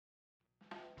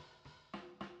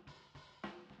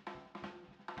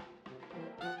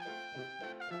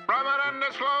From an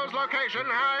undisclosed location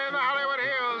high in the Hollywood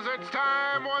Hills, it's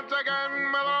time once again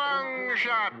for the long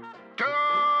shot.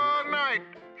 Tonight,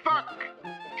 fuck,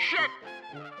 shit,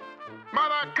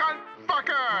 mother cunt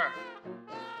fucker,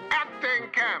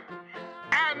 acting camp,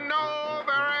 and no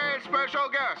very special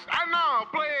guest. And now,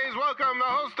 please welcome the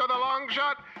host of the long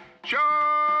shot,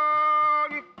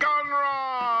 Sean Conroy.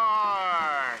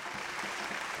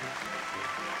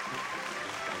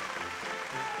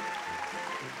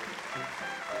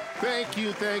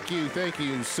 Thank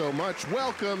you so much.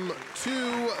 Welcome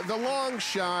to The Long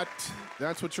Shot.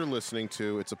 That's what you're listening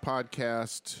to. It's a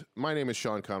podcast. My name is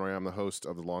Sean Conroy. I'm the host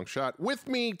of The Long Shot. With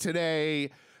me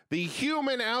today, the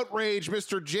human outrage,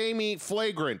 Mr. Jamie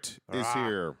Flagrant, is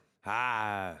here.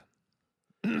 Hi.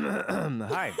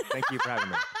 Hi. Thank you for having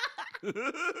me.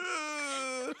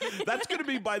 That's going to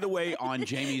be, by the way, on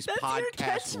Jamie's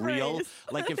podcast reel.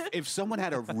 Like, if someone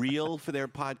had a reel for their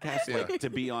podcast, like to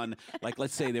be on, like,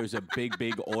 let's say there's a big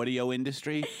audio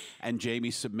industry, and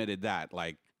Jamie submitted that.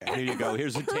 Like, here you go.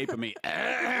 Here's a tape of me.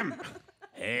 I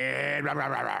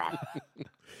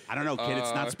don't know, kid.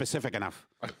 It's not specific enough.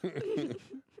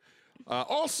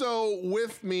 Also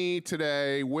with me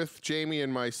today, with Jamie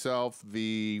and myself,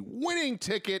 the winning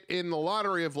ticket in the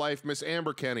lottery of life, Miss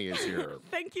Amber Kenny is here.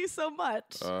 Thank you so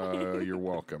much. You're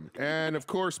welcome. And of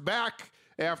course, back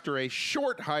after a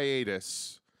short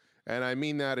hiatus, and I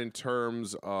mean that in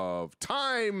terms of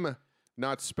time,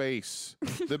 not space.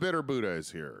 The Bitter Buddha is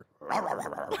here.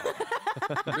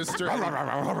 Mr.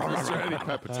 Eddie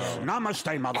Pepitone.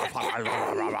 Namaste,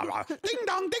 motherfucker. Ding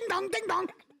dong, ding dong, ding dong.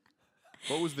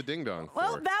 What was the ding dong for?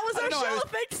 Well, that was our show.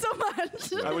 Thanks so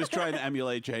much. I was trying to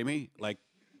emulate Jamie, like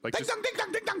ding just dong, ding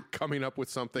dong, ding dong, coming up with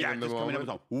something in the just moment. coming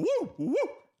up with woo, woo.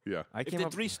 Yeah. If the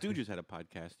Three Stooges had a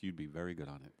podcast, you'd be very good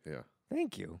on it. Yeah.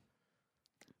 Thank you.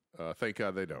 Thank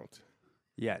God they don't.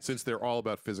 Yes. Since they're all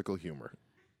about physical humor.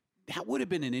 That would have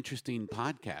been an interesting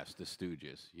podcast, the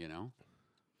Stooges, you know?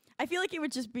 I feel like it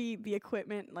would just be the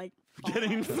equipment, like,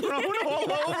 Getting thrown all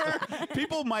over.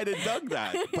 People might have dug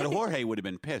that. But Jorge would have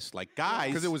been pissed. Like, guys.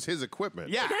 Because it was his equipment.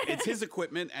 Yeah, it's his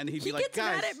equipment, and he'd be He like, gets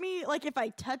guys. mad at me, like, if I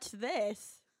touch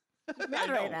this. He's mad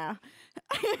right now.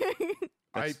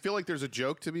 I feel like there's a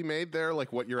joke to be made there,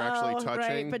 like what you're actually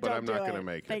touching, right, but I'm don't not do going to it.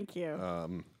 make it. Thank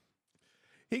you.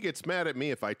 He gets mad at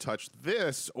me if I touch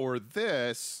this or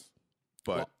this,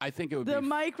 but Well, I think it would the be.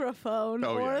 microphone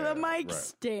or the mic right.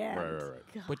 stand.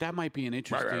 Right. But that might be an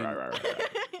interesting, Right.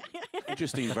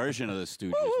 interesting version of the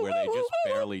Stooges where they just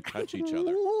barely touch each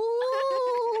other.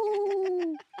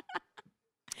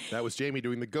 That was Jamie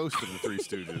doing the ghost of the Three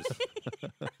Stooges.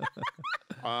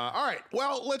 All right,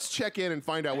 well, let's check in and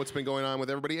find out what's been going on with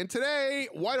everybody. And today,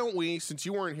 why don't we, since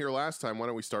you weren't here last time, why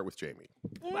don't we start with Jamie?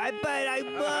 I bet I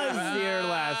was here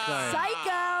last time. Psych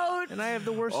out. And I have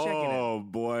the worst checking in. Oh,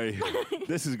 boy.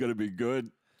 This is going to be good.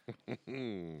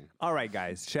 All right,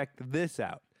 guys, check this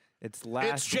out. It's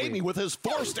Jamie week. with his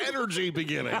forced energy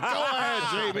beginning. Go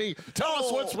ahead, Jamie. Tell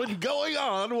us what's been going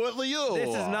on with you. This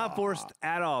is not forced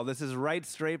at all. This is right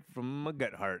straight from my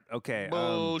gut heart. Okay.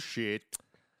 Bullshit.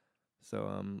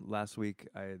 So last week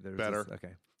there was Better.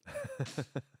 Okay.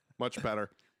 Much better.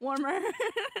 Warmer.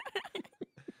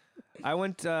 I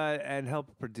went and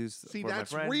helped produce. See, for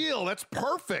that's my friend. real. That's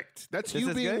perfect. That's This you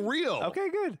is being good? real. Okay,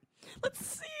 good. Let's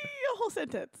see a whole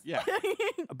sentence. Yeah.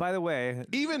 By the way,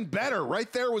 Even better.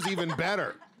 Right there was even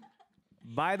better.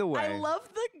 by the way, I love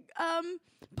the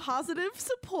positive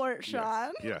support,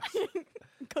 Sean. Yes.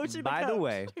 Coaching by the the coach.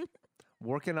 way,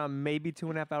 working on maybe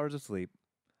 2.5 hours of sleep.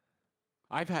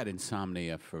 I've had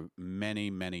insomnia for many,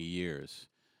 many years.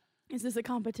 Is this a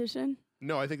competition?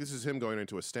 No, I think this is him going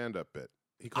into a stand-up bit.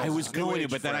 He calls I was his new going to, age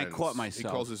but then I friends. caught He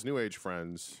myself. calls his new age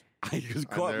friends. I just And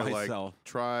caught they're myself. like,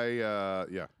 try,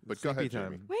 yeah. But go Sleepy ahead, time.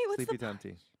 Jamie. Wait, what's Sleepy the- time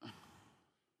tea?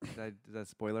 Is that a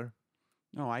spoiler?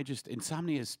 No,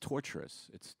 insomnia is torturous.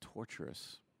 It's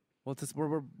torturous. Well,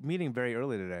 we're meeting very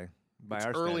early today. By It's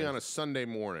our early on a standards. Sunday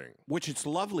morning. Which it's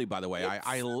lovely, by the way.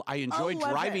 I enjoy 11.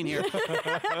 driving here.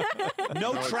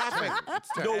 No traffic.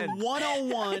 The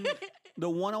 101, the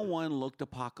 101 looked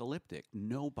apocalyptic.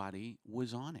 Nobody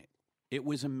was on it. It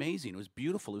was amazing. It was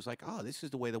beautiful. It was like, oh, this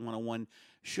is the way the 101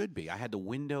 should be. I had the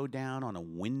window down on a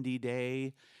windy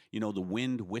day. You know, the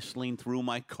wind whistling through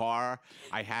my car.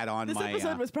 I had on This my.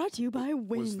 episode was brought to you by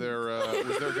Wind. Was there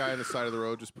a guy on the side of the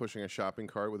road just pushing a shopping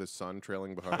cart with his son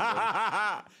trailing behind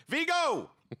him? Vigo!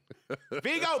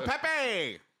 Vigo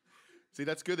Pepe! See,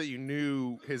 that's good that you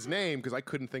knew his name because I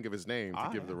couldn't think of his name to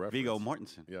give the reference. Vigo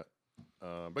Mortensen. Yeah.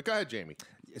 But go ahead, Jamie.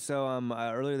 So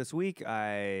earlier this week,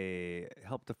 I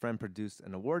helped a friend produce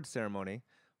an award ceremony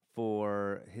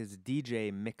for his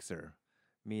DJ mixer,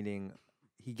 meaning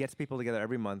he gets people together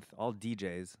every month, all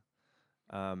DJs,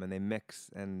 and they mix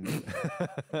and.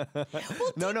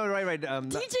 Right.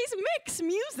 DJs mix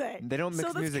music. They don't mix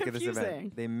so that's music at this confusing.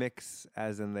 event. They mix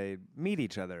as in they meet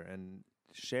each other and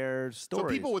share So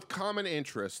stories. people with common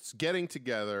interests getting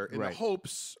together in the Right.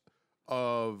 hopes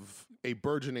of a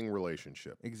burgeoning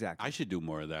relationship. Exactly. I should do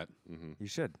more of that. You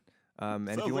should. And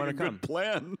if Sounds you like want a to come. good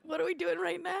plan. What are we doing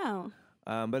right now?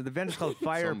 But the event is called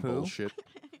Fire Some Poo. bullshit.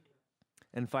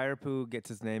 And Fire Poo gets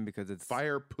its name because it's.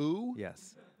 Fire Poo?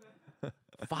 Yes.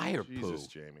 Fire Jesus, poo.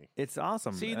 Jamie. It's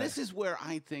awesome. See, this is where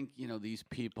I think, these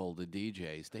people, the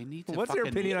DJs, they need to What's your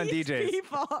fucking- opinion on These DJs?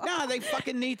 people. No, they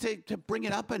fucking need to bring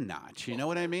it up a notch. You know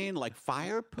what I mean? Like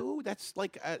fire poo? That's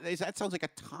like, that sounds like a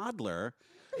toddler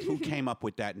who came up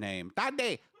with that name.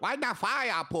 Daddy, why not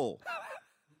fire poo?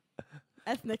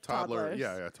 Ethnic Toddler. toddlers.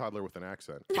 Yeah, toddler with an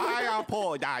accent. Fire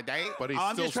poo, daddy. But he's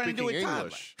I'm still just trying to do speaking a toddler.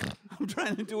 English. I'm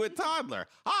trying to do a toddler.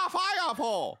 Fire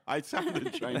poo. I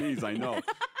sounded Chinese, I know.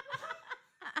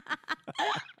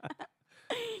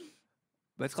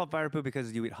 But it's called Fire Poo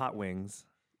because you eat hot wings.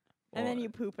 And then you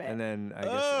poop it. And then I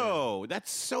guess Oh,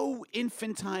 that's so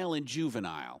infantile and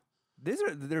juvenile.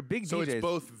 they're big So DJs. it's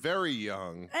both very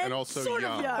young and also sort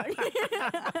young. of young.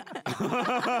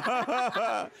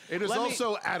 It is Let me-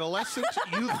 also adolescent,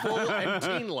 youthful, and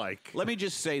teen-like. Let me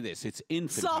just say this. It's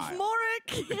infantile.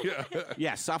 Sophomoric.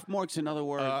 Yeah, sophomorics, another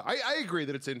word. I agree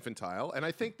that it's infantile, and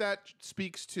I think that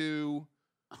speaks to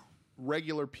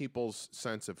regular people's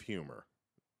sense of humor.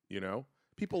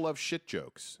 People love shit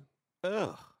jokes.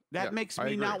 Ugh. That Yeah, makes I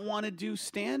me agree. not want to do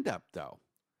stand-up, though.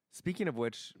 Speaking of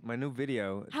which, my new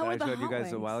video How that are I the showed you hot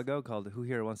guys a while wings? ago called "Who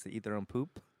Here Wants to Eat Their Own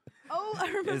Poop" Oh, I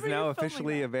remember. is you now filming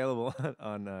officially that. available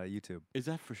on YouTube. Is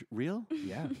that for real?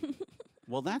 Yeah.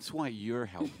 Well, that's why you're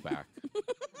held back.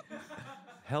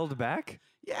 Held back?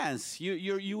 Yes,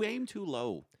 you aim too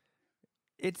low.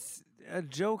 It's a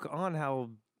joke on how.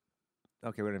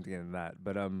 Okay, we don't have to get into that,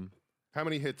 but How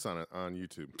many hits on it on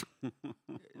YouTube?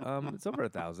 it's over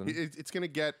 1,000. It's gonna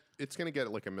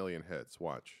get like 1 million hits.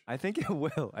 Watch. I think it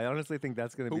will. I honestly think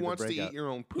that's going to Who be wants the to breakout. eat your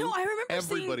own poop? No, I remember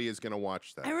Everybody is gonna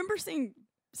watch that. I remember seeing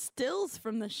stills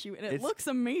from the shoot, and it It's looks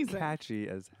amazing. Catchy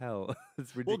as hell.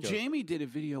 It's Well, ridiculous. Jamie did a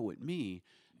video with me,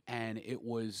 and it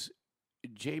was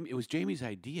Jamie's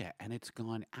idea, and it's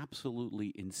gone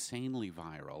absolutely insanely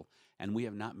viral, and we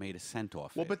have not made a cent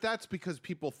off Well, it. but that's because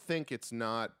people think it's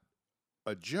not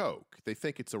a joke. They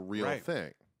think it's a real Right.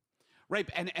 thing. Right,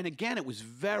 and again, it was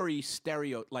very It's a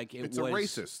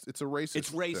racist. It's a racist. It's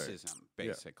thing. racism,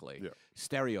 basically. yeah.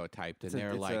 Stereotyped, and It's a-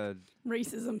 they're it's like, a-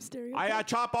 Racism stereotype. I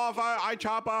chop off, I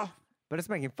chop off. but it's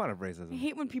making fun of I racism.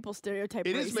 hate when people stereotype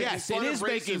It is racism. making Yes, fun it of is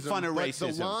making racism, fun of but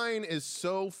racism. the line is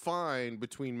so fine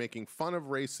between making fun of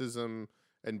racism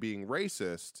and being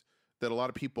racist that a lot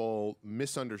of people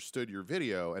misunderstood your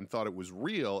video and thought it was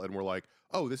real and were like,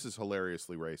 "Oh, this is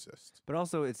hilariously racist." But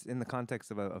also, it's in the context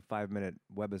of a 5-minute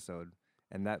webisode,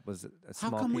 and that was a How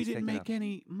small come we piece didn't taken make out.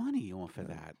 any money off of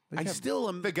that? They I kept- still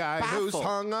am The guy who's baffled.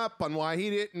 hung up on why he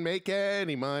didn't make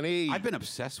any money. I've been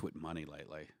obsessed with money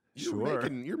lately. Sure.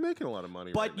 You're making a lot of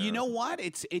money. But right you now. know what?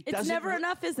 It It's doesn't never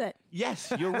enough, is it?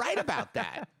 Yes, you're right about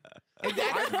that. And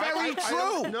that's very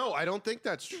true. No, I don't think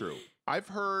that's true. I've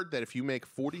heard that if you make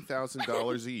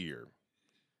 $40,000 a year,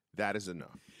 that is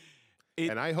enough.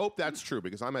 And I hope that's true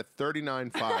because I'm at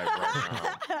 39.5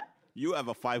 right now. You have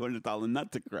a $500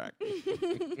 nut to crack. Go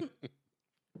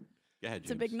ahead,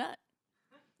 It's a big nut.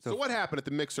 So what happened at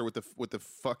the mixer with the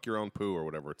fuck your own poo or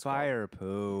whatever it's Fire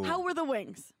Poo. How were the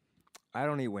wings? I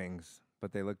don't eat wings,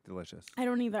 but they look delicious. I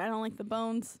don't either. I don't like the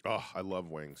bones. called? Oh, I love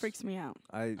wings. Freaks me out.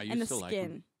 I I used And the to like 'em.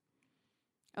 skin.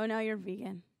 Oh, now you're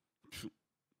vegan.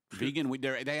 Vegan,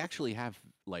 they actually have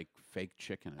like fake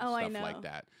chicken and Oh, I stuff know. like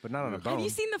that. but not on a Have bone. Have you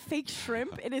seen the fake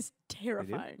shrimp? It is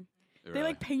terrifying. They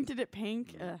like painted it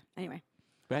pink. Anyway.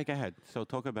 Back ahead. So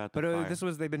talk about the But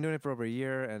fire. they've been doing it for over a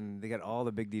year, and they got all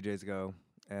the big DJs to go.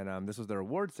 And this was their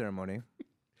award ceremony.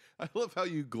 I love how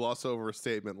you gloss over a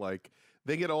statement like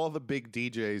they get all the big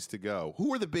DJs to go.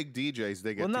 Who are the big DJs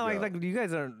they get Well, no, to go? like you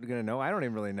guys aren't gonna know. I don't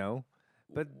even really know.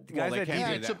 But the Well, guys they that can't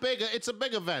yeah, do DJ, it's a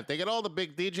big event. They get all the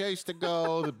big DJs to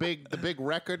go, the big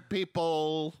record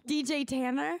people. DJ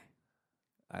Tanner.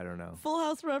 I don't know. Full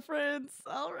House reference.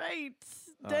 All right.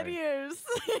 Dead right. ears.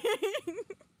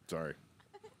 Sorry.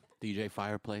 DJ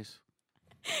Fireplace.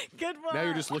 Good one. Now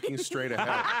you're just looking straight ahead.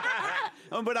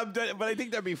 But I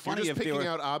think that'd be You're funny just if they picking were.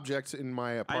 out objects in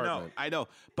my apartment. I know.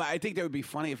 But I think that would be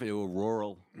funny if they were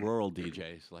rural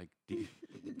DJs like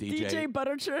DJ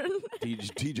Butterchurn.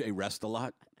 DJ Rest a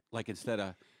Lot. Like instead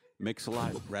of Mix a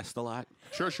Lot, Rest a Lot.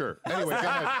 Sure. Anyway, go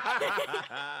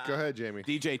ahead. Go ahead, Jamie.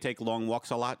 DJ Take Long Walks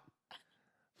a Lot.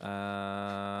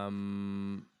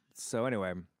 So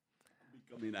anyway,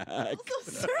 Becoming a hack.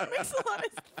 Also, Sir Mix-a-Lot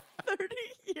is 30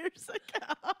 years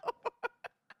ago.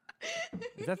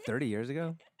 is that 30 years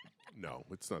ago? No,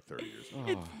 it's not 30 years.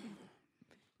 Oh.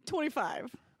 25.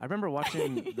 I remember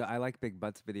watching the I Like Big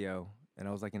Butts video, and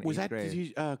I was like in Was 8th that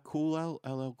grade. Cool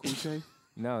LL Cool J?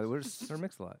 No, it was Sir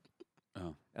Mix-a-Lot.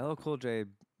 Oh. LL Cool J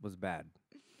was bad.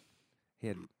 He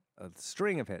had a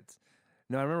string of hits.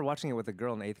 No, I remember watching it with a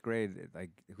girl in 8th grade, like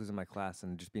who was in my class,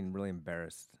 and just being really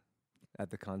embarrassed at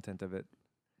the content of it.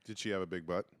 Did she have a big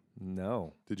butt?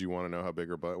 No, Did you want to know how big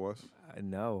her butt was?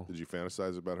 no, Did you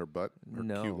fantasize about her butt? Her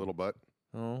No. cute little butt?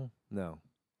 oh, no.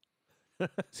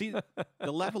 See,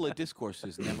 the level of discourse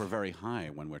is never very high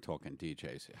when we're talking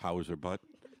DJs. How is her butt?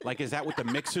 Like, is that what the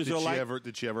mixers Did are she like? ever?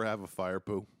 Did she ever have a fire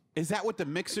poo? Is that what the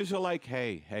mixers are like?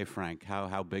 Hey, Frank,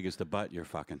 how big is the butt you're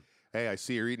fucking? Hey, I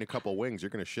see you're eating a couple wings. You're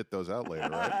gonna shit those out later,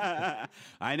 right?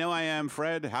 I know I am,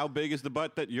 Fred. How big is the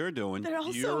butt that you're doing? They're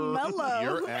also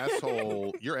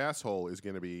mellow. Your asshole is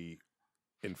gonna be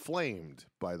inflamed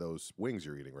by those wings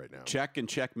you're eating right now. Check and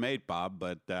checkmate, Bob.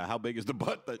 But how big is the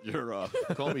butt that you're?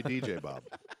 Call me DJ Bob.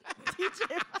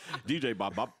 DJ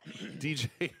Bob.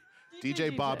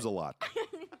 DJ Bob's a lot.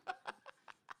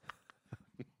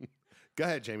 Go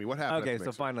ahead, Jamie. What happened? Okay, at the so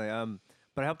mixer? finally,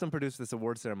 but I helped them produce this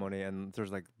award ceremony, and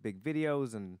there's like big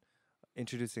videos and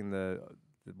introducing the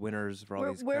winners for all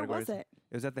these Where categories. was it?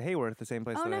 It was at the Hayworth, the same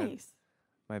place Oh, that I had nice.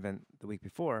 my event the week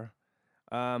before.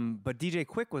 But DJ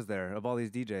Quick was there, of all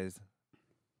these DJs.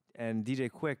 And DJ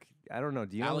Quick, I don't know,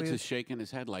 do you know Alex who he is shaking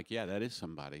his head like, yeah, that is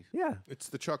somebody. Yeah, It's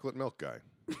the chocolate milk guy.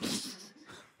 it's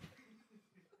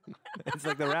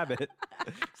like the rabbit.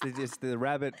 It's the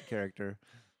rabbit character.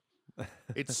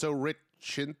 It's so rich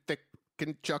and thick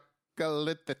and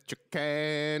chocolate that you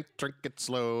can't drink it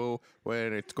slow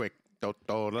when it's quick.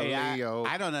 Hey, Leo.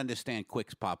 I don't understand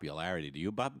Quick's popularity. Do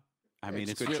you, Bob? I mean,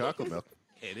 it's it's good chocolate milk.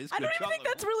 It is I good don't even chocolate. think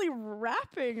that's really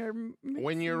rapping or mixing.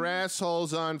 When your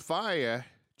asshole's on fire,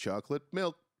 chocolate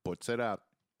milk puts it out.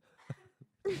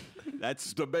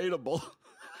 That's debatable.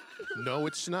 No,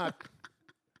 it's not.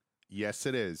 Yes,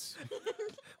 it is.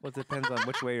 Well, it depends on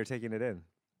which way you're taking it in.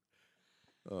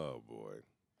 Oh boy.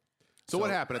 So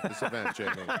what happened at this event,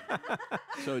 Jamie?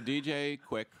 So DJ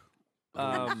Quick.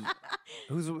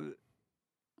 Who's,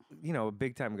 a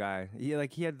big time guy. He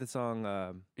had the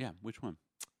song, Yeah, which one?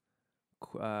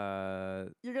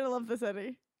 You're going to love this,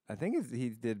 Eddie. I think he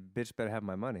did Bitch Better Have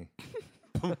My Money.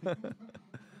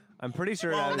 I'm pretty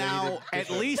sure. Well, that he now did at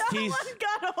least That he's one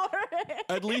got Jorge.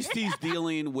 at least he's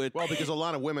dealing with. Well, because a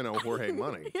lot of women owe Jorge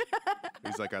money.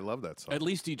 He's like, I love that song. At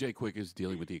least DJ Quick is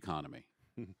dealing with the economy.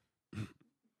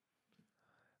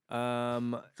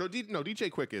 So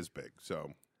DJ Quick is big.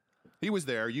 So he was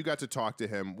there. You got to talk to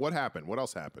him. What happened? What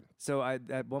else happened? So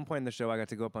at one point in the show, I got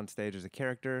to go up on stage as a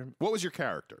character, What was your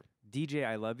character? DJ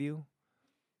I Love You.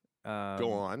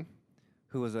 Go on.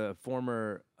 Who was a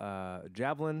former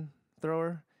javelin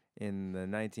thrower in the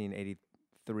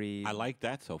 1983. I like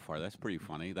that so far. That's pretty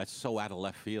funny. That's so out of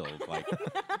left field. Like,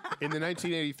 In the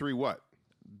 1983 what?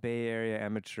 Bay Area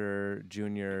amateur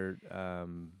junior.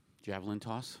 javelin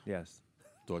toss Yes,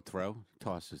 or throw.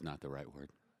 Toss is not the right word.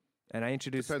 and I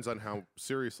introduced. Depends on how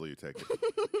seriously you take it.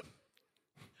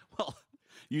 Well,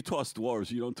 you toss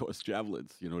dwarves. You don't toss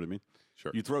javelins. You know what I mean?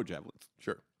 Sure. You throw javelins.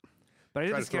 Sure. But I did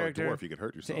Try to this throw a character dwarf, you could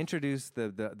hurt to yourself. introduce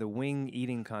the wing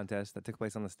eating contest that took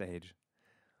place on the stage.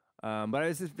 But it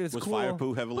was Was cool. Fire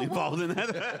Poo heavily involved in that?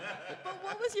 But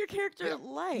what was your character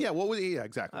like? Yeah, what was yeah,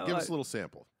 exactly. Give us a little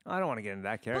sample. I don't want to get into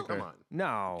that character. come on.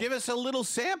 No. Give us a little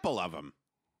sample of him.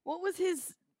 What was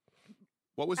his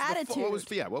What was Attitude.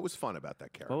 what was fun about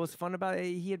that character? What was fun about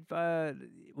it? He had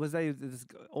was this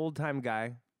old time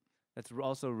guy that's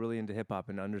also really into hip hop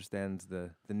and understands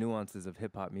the nuances of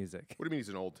hip hop music. What do you mean he's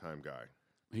an old time guy?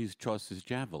 He's tossed his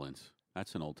javelins.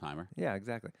 That's an old timer. Yeah,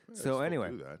 exactly. I So still anyway,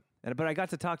 do that. but I got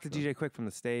to talk to DJ Quick from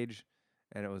the stage,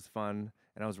 and it was fun,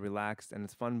 and I was relaxed, and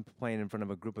it's fun playing in front of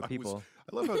a group of people.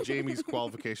 I love how Jamie's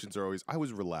qualifications are always. I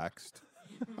was relaxed.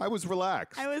 I was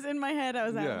relaxed. I was in my head. I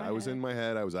was out of yeah, my I was head. in my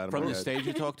head. I was out of From my the head. stage,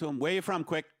 you talk to him. Where you from,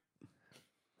 Quick?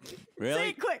 Say Really?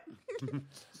 it quick. You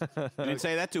didn't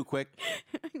say that too quick.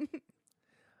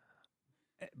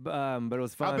 But it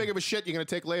was fun. How big of a shit you gonna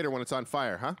take later when it's on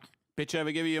fire, huh? Bitch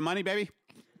ever give you your money, baby?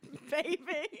 Baby.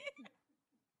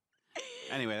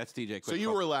 Anyway, that's DJ Quick. So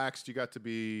you were relaxed. You got to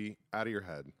be out of your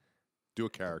head. Do a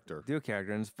character. Do a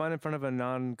character, and it's fun in front of a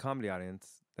non-comedy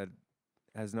audience that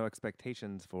has no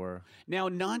expectations for. Now,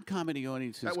 non-comedy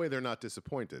audiences, That way they're not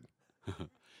disappointed.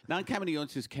 non-comedy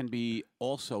audiences can be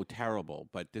also terrible,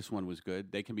 but this one was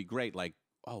good. They can be great, like,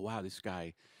 oh wow, this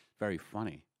guy, very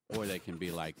funny, or they can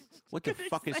be like, what the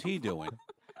fuck is he doing?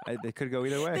 They could go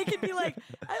either way. They could be like,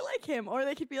 I like him, or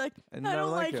they could be like, And I not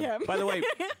don't like like him. him. By the way,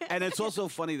 and it's also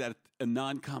funny that a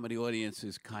non-comedy audience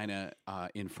is kind of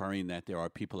inferring that there are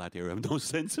people out there who have no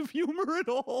sense of humor at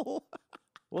all.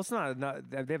 Well, it's not.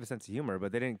 They have a sense of humor,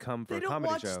 but they didn't come for They a don't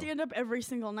comedy watch show. stand-up every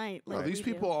single night. No, Like these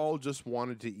we people do. all just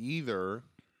wanted to either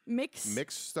mix.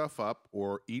 stuff up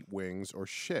or eat wings or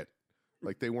shit.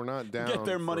 Like they were not down. Get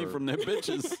their money for- from their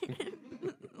bitches.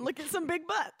 Look at some big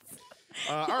butts.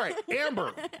 all right,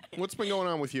 Amber, what's been going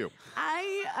on with you?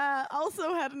 I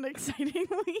also had an exciting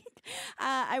week.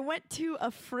 I went to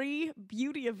a free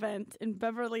beauty event in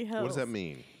Beverly Hills. What does that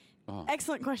mean?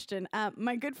 Excellent question.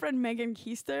 My good friend Megan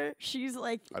Keister, she's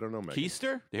like, I don't know, Megan.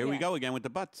 Keister? There we Yeah. go again with the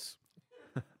butts.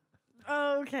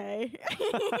 okay.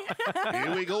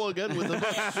 Here we go again with the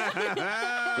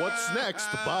butts. What's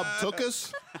next? Bob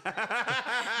Tookus?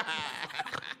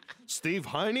 Steve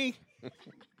Heine?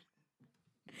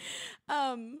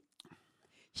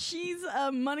 She's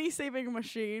a money-saving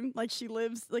machine. Like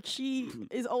she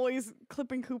is always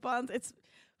clipping coupons. It's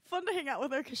fun to hang out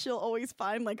with her because she'll always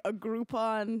find like a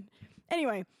Groupon.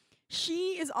 Anyway,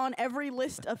 she is on every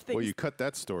list of things Well, you cut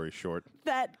that story short.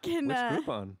 that can. Which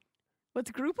Groupon?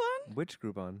 What's Groupon? Which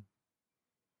Groupon?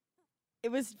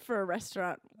 It was for a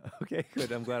restaurant. Okay,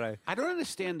 good. I'm glad I don't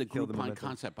understand the Kill the Groupon momentum.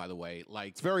 concept, by the way. Like,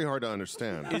 It's very hard to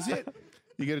understand. is it?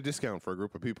 You get a discount for a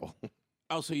group of people.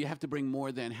 Oh, so you have to bring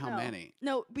more than how No. many?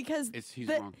 No, because He's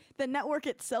the, wrong. the network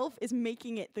itself is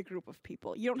making it the group of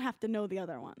people. You don't have to know the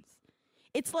other ones.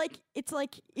 It's like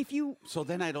if you. So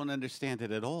then I don't understand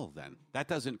it at all. Then that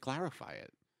doesn't clarify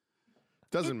it.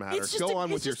 Doesn't matter. It's just Go on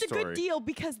with it's your just a story. good deal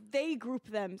because they group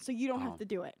them, so you don't Oh. have to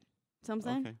do it. See what I'm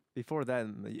saying? Okay. Before that,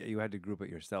 you had to group it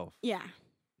yourself. Yeah,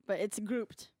 but it's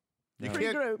grouped. You No.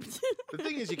 can't- Pre-grouped. The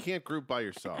thing is, you can't group by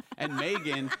yourself. And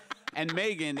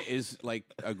Megan is like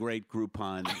a great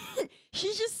Groupon. She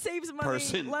just saves money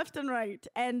Person. left and right,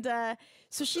 and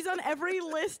so she's on every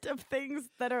list of things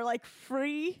that are like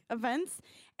free events,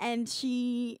 and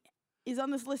she is on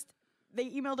this list. They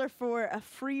emailed her for a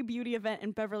free beauty event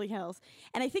in Beverly Hills,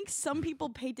 and I think some people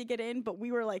paid to get in, but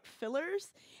we were like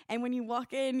fillers. And when you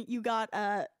walk in, you got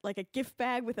like a gift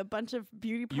bag with a bunch of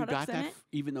beauty You products got in that it.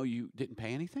 even though you didn't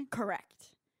pay anything?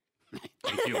 Correct.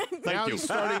 Thank you. Now he's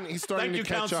starting Thank to you,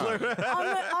 catch counselor. on.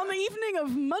 on the evening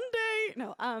of Monday.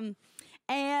 No,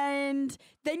 and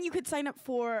then you could sign up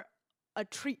for a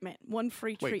treatment, one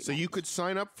free treatment. Wait, so you could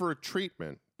sign up for a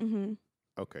treatment? Mm-hmm.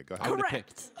 Okay, go I ahead. would've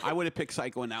Correct. I would have picked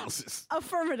psychoanalysis.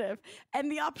 Affirmative.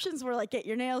 And the options were like get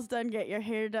your nails done, get your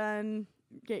hair done,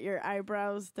 get your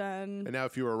eyebrows done. And now,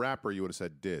 if you were a rapper, you would have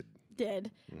said "did."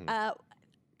 Did.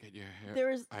 Get your hair. There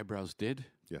was Eyebrows did.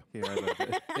 Yeah, I love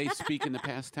it. They speak in the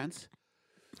past tense.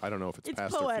 I don't know if it's It's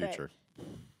past poetic. or future.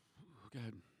 Go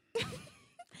ahead.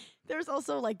 There's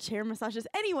also like chair massages.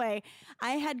 Anyway,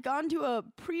 I had gone to a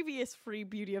previous free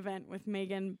beauty event with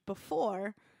Megan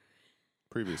before.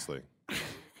 Previously,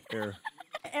 Here.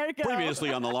 Ergo.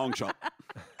 Previously on the long shot.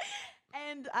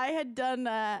 And I had done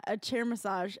a chair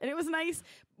massage, and it was nice.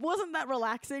 Wasn't that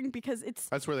relaxing because it's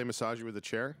that's where they massage you with a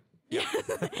chair.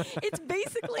 it's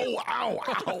basically Ow!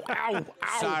 Ow! Ow!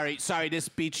 Ow! Sorry. This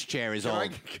beach chair is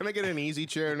old. Can I get an easy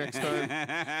chair next time?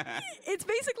 it's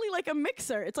basically like a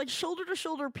mixer. It's like shoulder to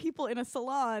shoulder people in a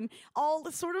salon, all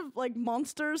the sort of like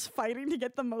monsters fighting to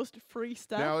get the most free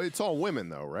stuff. Now it's all women,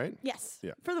 though, right? Yes,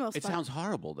 Yeah. for the most It part. sounds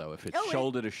horrible though if it's Oh,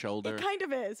 shoulder to shoulder. It kind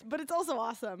of is, but it's also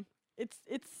awesome. It's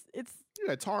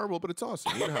Yeah, it's horrible, but it's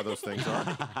awesome. You know how those things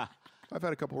are. I've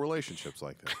had a couple relationships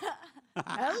like that.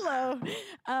 hello.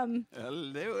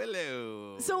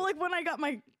 Hello. So like when I got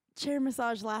my chair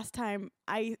massage last time,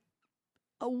 a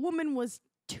woman was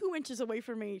 2 inches away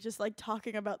from me, just like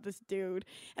talking about this dude,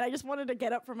 and I just wanted to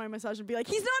get up from my massage and be like,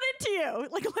 "He's not into you.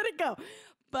 Like, let it go."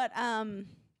 But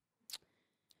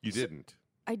You didn't.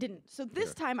 I didn't. So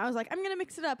this time I was like, I'm gonna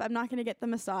mix it up. I'm not gonna get the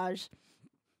massage.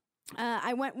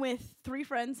 I went with 3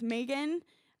 friends: Megan,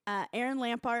 Aaron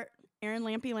Lampart,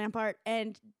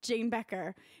 and Jane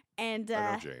Becker. And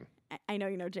I know Jane. I know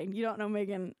you know Jane. You don't know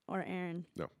Megan or Aaron.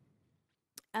 No.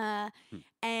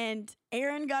 And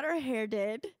Aaron got her hair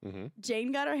did. Mm-hmm.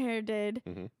 Jane got her hair did.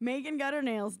 Mhm. Megan got her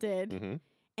nails did. Mm-hmm.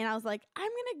 And I was like, I'm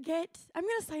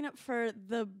gonna sign up for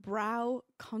the brow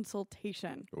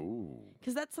consultation Ooh.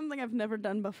 because that's something I've never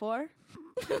done before.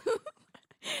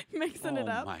 Mixing it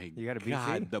up. Oh my You got a BC?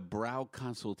 God, the brow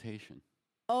consultation.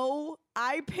 Oh,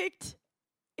 I picked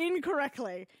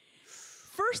incorrectly.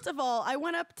 First of all, I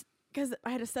went up because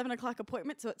I had a 7 o'clock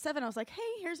appointment. So at 7, I was like, hey,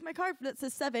 here's my card that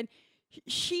says 7.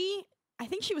 I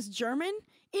think she was German,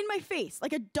 in my face,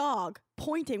 like a dog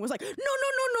pointing, was like,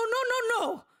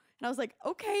 no. And I was like,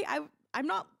 okay, I'm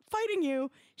not fighting you.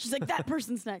 She's like, that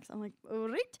person's next. I'm like, all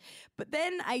right. But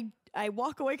then I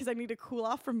walk away because I need to cool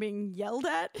off from being yelled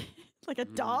at like a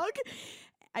dog.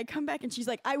 I come back and she's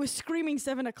like, I was screaming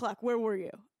 7 o'clock. Where were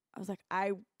you? I was like,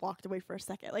 I walked away for a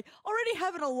second. Like, already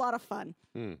having a lot of fun.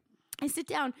 I sit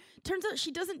down. Turns out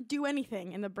she doesn't do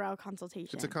anything in the brow consultation.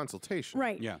 It's a consultation.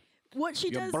 Right. Yeah. What she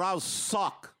Your does. brows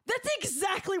suck. That's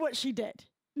exactly what she did.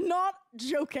 Not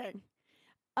joking.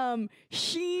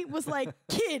 She was like,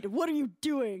 kid, what are you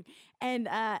doing? And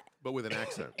But with an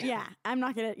accent. yeah, I'm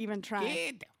not gonna even try.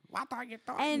 Kid, what are you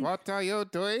doing? And What are you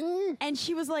doing? and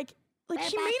she was like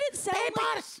she made it sound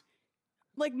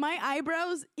like my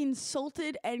eyebrows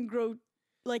insulted and grossed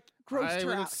I her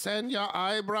will out. send your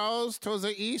eyebrows to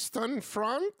the Eastern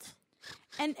Front.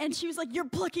 And she was like, you're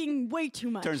plucking way too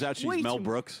much. Turns out she's Way Mel too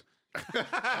Brooks.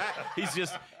 He's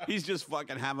just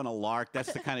fucking having a lark.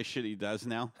 That's the kind of shit he does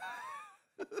now.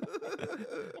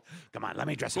 Come on, let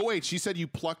me dress But up. wait, she said you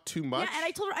plucked too much? Yeah, and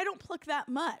I told her I don't pluck that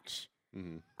much.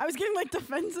 I was getting like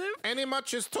defensive. Any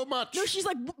much is too much. No, she's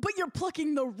like, but you're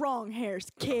plucking the wrong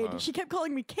hairs, kid. She kept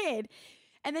calling me kid.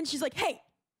 And then she's like,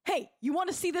 hey, you want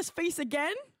to see this face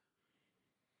again?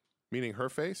 Meaning her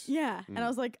face? Yeah. And I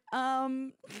was like, not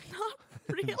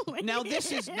really. Now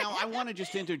I want to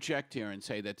just interject here and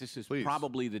say that this is Please.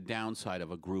 probably the downside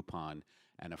of a Groupon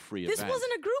and a free This event.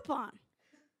 wasn't a Groupon.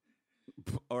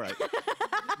 All right.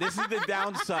 This is the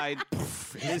downside.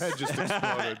 His head just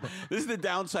exploded. This is the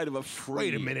downside of a free.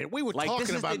 Wait a minute. We were Like, this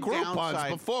talking is about the Groupons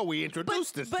downside. before we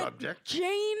introduced this but subject.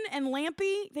 Jane and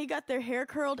Lampy, they got their hair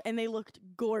curled and they looked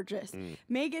gorgeous.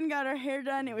 Megan got her hair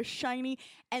done. It was shiny.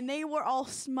 And they were all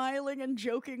smiling and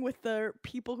joking with the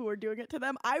people who were doing it to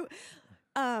them.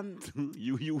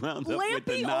 You wound up with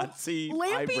the Nazi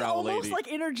Lampy eyebrow almost lady. like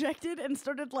interjected and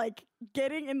started like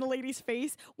getting in the lady's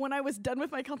face. When I was done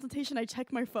with my consultation, I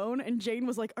checked my phone and Jane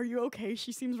was like, "Are you okay?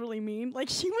 She seems really mean." Like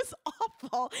she was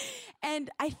awful. And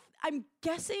I'm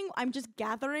guessing, I'm just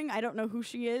gathering, I don't know who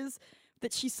she is,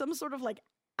 that she's some sort of like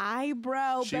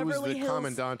eyebrow She Beverly was the Hills.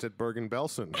 commandant at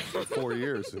Bergen-Belsen for 4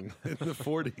 years in the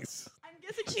 40s. I'm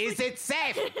guessing she's like, it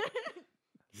safe?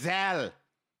 Zell.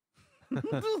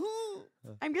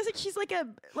 I'm guessing she's like a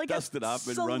Dust it up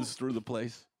and runs through the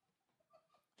place.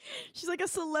 She's like a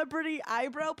celebrity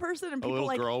eyebrow person, and A people little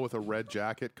like girl with a red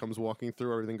jacket comes walking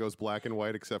through. Everything goes black and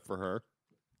white except for her.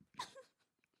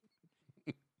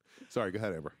 Sorry, go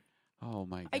ahead, Amber. Oh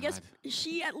my God. I guess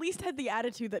she at least had the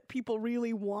attitude that people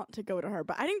really want to go to her,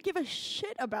 but I didn't give a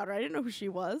shit about her. I didn't know who she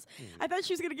was. I thought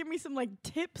she was going to give me some like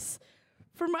tips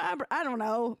for my eyebrow. I don't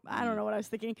know. I don't know what I was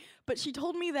thinking. But she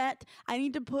told me that I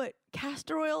need to put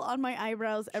castor oil on my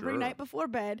eyebrows every Sure. night before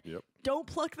bed. Yep. Don't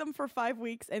pluck them for 5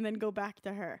 weeks and then go back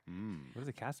to her. What does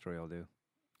the castor oil do?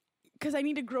 Because I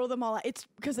need to grow them all out. It's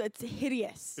because it's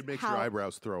hideous. It makes how- your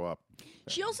eyebrows throw up.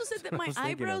 She also said that I my was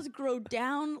thinking of. eyebrows grow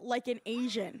down like an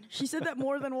Asian. She said that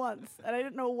more than once, and I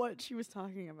didn't know what she was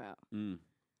talking about.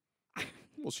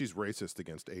 Well, she's racist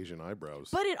against Asian eyebrows.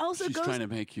 But it also She's goes trying to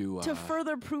make you. to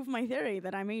further prove my theory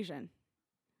that I'm Asian.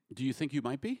 Do you think you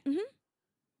might be? Mhm.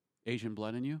 Asian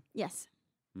blood in you? Yes,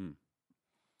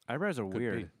 Eyebrows are Could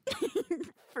weird.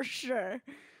 for sure.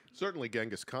 Certainly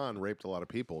Genghis Khan raped a lot of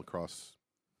people across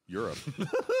Europe.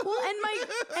 Well,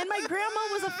 and my grandma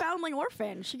was a foundling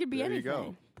orphan. She could be There you anything.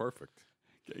 go. Perfect.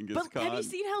 Genghis But have you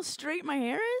seen how straight my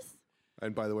hair is?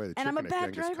 And by the way, the And I'm a chicken at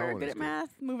bad Genghis driver, Khan good is at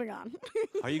math. Moving on.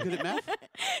 Are you good at math?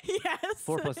 Yes.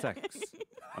 4 plus 6.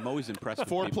 I'm always impressed with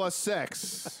 4 people. plus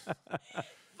sex.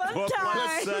 Fun 4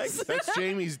 plus times. sex. That's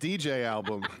Jamie's DJ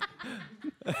album.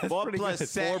 4 pretty plus good.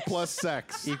 4 6. plus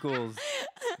sex. Equals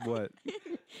what?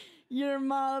 Your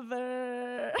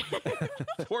mother.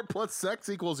 4 plus sex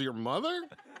equals your mother?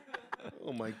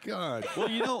 Oh my God.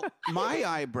 Well, my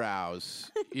eyebrows,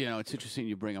 it's interesting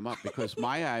you bring them up because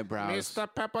my eyebrows,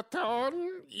 Peppertone,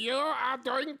 you are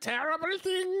doing terrible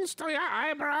things to your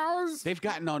eyebrows. they've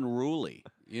gotten unruly.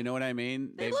 You know what I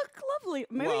mean? They look lovely.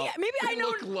 Maybe Well, maybe I know.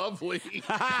 Look lovely.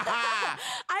 I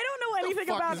don't know anything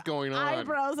fuck about is going on?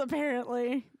 eyebrows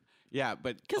apparently, Yeah,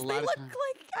 but because a they lot look of times,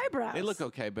 like eyebrows. they look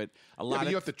okay, but a Yeah, lot but of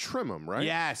you have to trim them, right?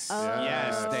 yes, Oh.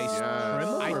 yes, they. Yes.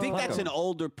 I Or think pluck that's 'em. an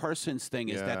older person's thing.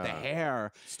 Is that the Yeah.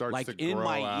 hair Starts like to in grow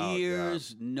my out,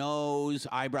 ears, nose,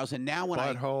 eyebrows, and now when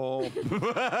Butthole.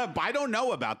 I don't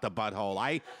know about the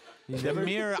butthole. The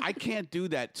mirror, I can't do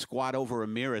that squat over a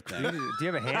mirror thing. Do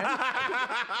you have a hand?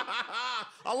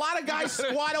 A lot of guys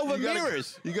squat over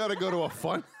mirrors. You got to go to a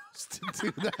fun house to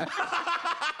do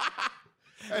that.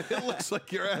 And it looks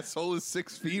like your asshole is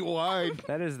 6 feet wide.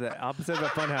 That is the opposite of a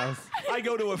fun house. I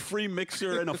go to a free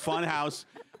mixer in a fun house.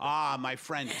 Ah, my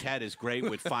friend Ted is great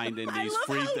with finding these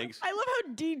free things. I love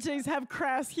how DJs have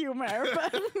crass humor.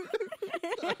 But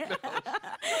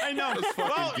I know.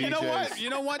 Well, you know what? You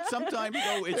know what? Sometimes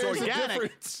it's There's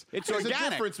organic. It's There's organic. a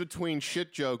difference between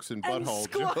shit jokes and And butthole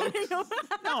squatting jokes. over-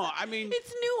 No, I mean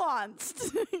It's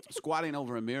nuanced. squatting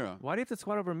over a mirror. Why do you have to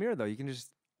squat over a mirror though? You can just.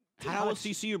 How else do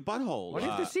you see your butthole? Why do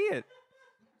you have to see it?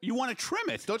 You want to trim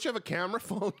it? Don't you have a camera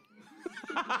phone?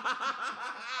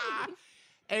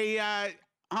 Hey,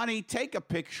 honey, take a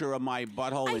picture of my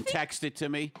butthole and text it to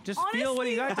me. Just feel what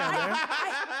you got down there.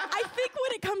 I think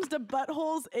when it comes to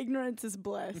buttholes, ignorance is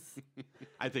bliss.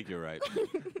 I think you're right.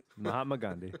 Mahatma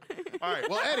Gandhi. All right.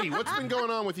 Well, Eddie, what's been going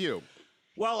on with you?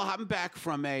 Well, I'm back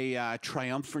from a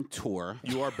triumphant tour.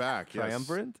 You are back. Yes.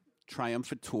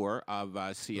 Triumphant tour of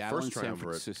Seattle first and San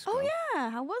triumvirate. Francisco. Oh yeah,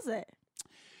 how was it?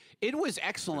 It was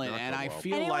excellent, not and go I well.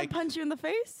 feel Anyone like punch you in the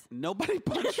face? nobody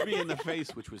punched me in the face,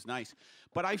 which was nice.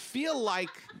 But I feel like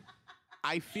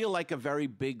a very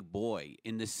big boy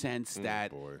in the sense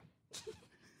that Boy.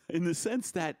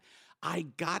 I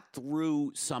got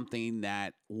through something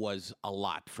that was a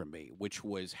lot for me, which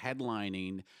was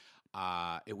headlining.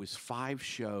 It was 5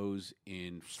 shows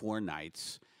in 4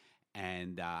 nights,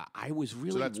 and I was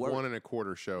really So that's 1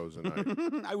 1/4 shows a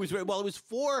night. I was well. It was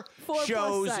 4 plus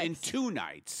shows sex. in 2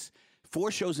 nights. 4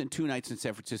 shows in 2 nights in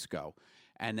San Francisco,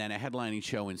 and then a headlining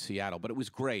show in Seattle. But it was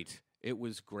great. It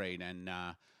was great, and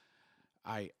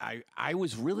I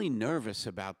was really nervous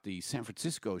about the San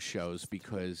Francisco shows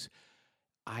because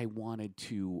I wanted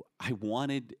to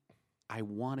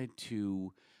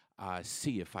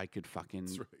see if I could fucking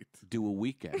That's right. do a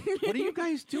weekend. What are you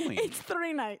guys doing? It's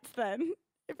 3 nights then.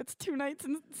 If it's 2 nights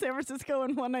in San Francisco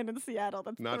and 1 night in Seattle,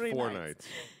 that's Not 3 4 nights. nights.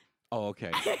 Oh,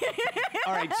 okay.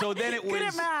 All right, so then it Good at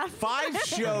was math. 5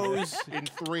 shows In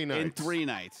 3 nights. in 3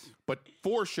 nights. But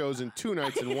 4 shows in 2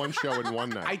 nights and 1 show in 1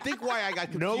 night. I think why I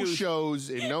got No confused. shows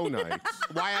in no nights.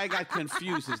 Why I got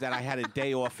confused is that I had a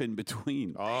day off in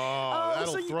between. Oh,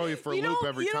 that'll so throw you for a loop don't-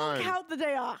 every you time. don't count the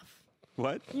day off.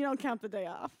 What? You don't count the day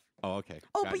off. Oh, okay.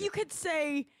 Oh, Got but you could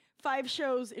say 5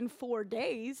 shows in 4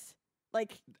 days.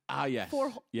 Like yes.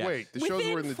 4 Yes. Wait, the shows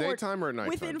within were in the 4 daytime or at nighttime?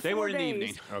 Within 4 They were in the days.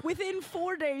 evening. Okay. Within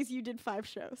 4 days, you did 5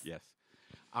 shows. Yes.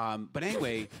 But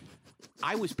anyway,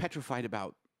 I was petrified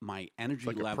about my energy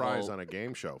Like level. a prize on a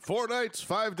game show. 4 nights,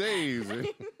 5 days.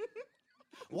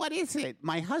 What is it?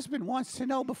 My husband wants to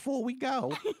know before we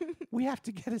go. We have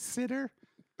to get a sitter.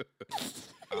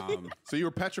 So you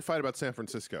were petrified about San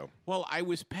Francisco. Well, I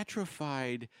was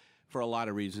petrified for a lot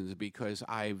of reasons because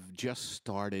I've just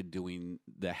started doing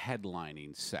the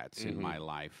headlining sets in my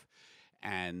life.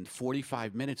 And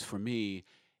 45 minutes for me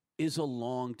is a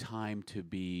long time to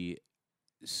be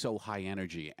so high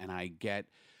energy. And I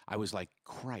was like,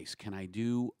 Christ, can I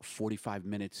do 45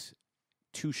 minutes,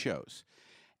 2 shows?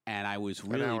 And I was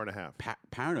really hour and a half.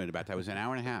 paranoid about that. It was an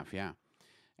hour and a half, yeah.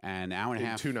 An hour and a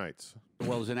In half. 2 nights.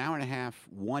 Well, it was an hour and a half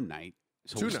one night.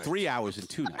 So 2 it was nights. 3 hours and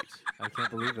 2 nights. I can't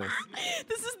believe this.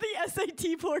 This is the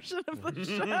SAT portion of the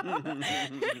show.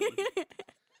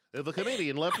 The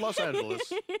comedian left Los Angeles.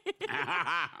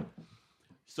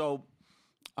 So,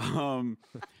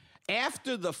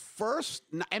 after the first,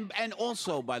 and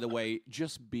also, by the way,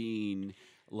 just being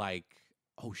like,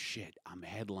 oh shit, I'm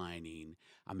headlining.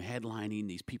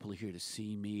 These people are here to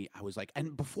see me. I was like,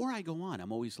 and before I go on,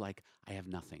 I'm always like, I have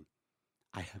nothing.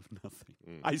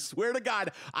 I swear to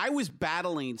God, I was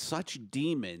battling such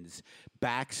demons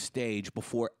backstage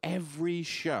before every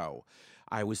show.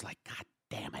 I was like, God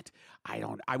damn it.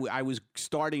 I was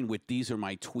starting with these are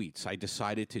my tweets. I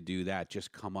decided to do that,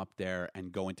 just come up there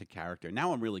and go into character.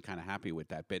 Now I'm really kind of happy with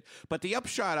that bit. But the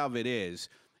upshot of it is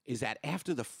that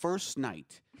after the first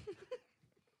night,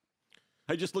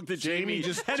 I just looked at Jamie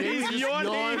just and Jamie he's just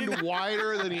yawning. yawned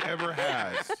wider than he ever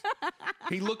has.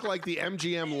 He looked like the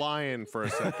MGM lion for a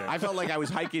second. I felt like I was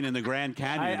hiking in the Grand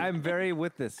Canyon. I'm very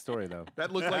with this story though.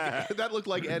 That looked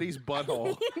like Eddie's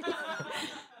butthole.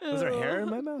 Was there hair in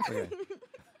my mouth? Okay.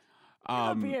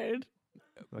 A beard.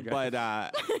 Okay. But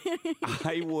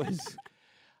I was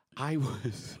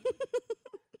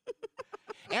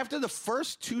after the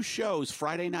first 2 shows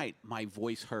Friday night, my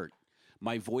voice hurt.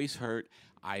 And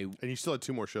you still had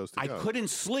 2 more shows to I go. couldn't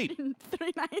sleep.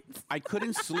 3 nights. I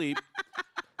couldn't sleep.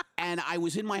 And I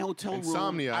was in my hotel room.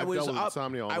 Insomnia. I I've was dealt with up.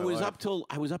 insomnia all I my was life.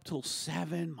 up till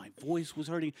 7. My voice was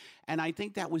hurting, and I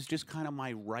think that was just kind of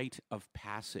my rite of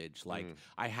passage. Like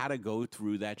I had to go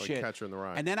through that Like shit. Catcher in the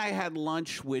Rye. And then I had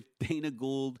lunch with Dana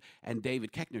Gould and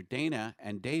David Keckner. Dana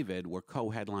and David were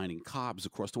co-headlining Cobb's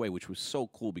across the way, which was so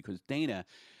cool because Dana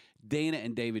Dana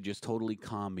and David just totally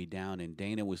calmed me down. And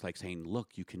Dana was like saying, look,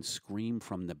 you can scream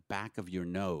from the back of your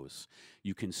nose.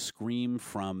 You can scream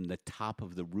from the top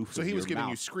of the roof of your mouth. So he was giving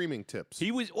you screaming tips.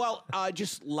 He was,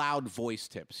 just loud voice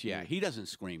tips. Yeah, he doesn't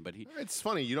scream, but he... It's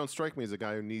funny. You don't strike me as a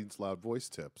guy who needs loud voice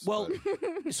tips. Well,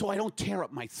 so I don't tear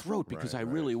up my throat because Right, I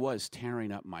really was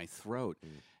tearing up my throat.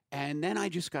 And then I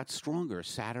just got stronger.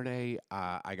 Saturday,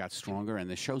 I got stronger, and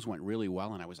the shows went really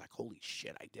well. And I was like, "Holy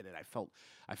shit, I did it!" I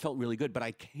felt really good. But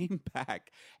I came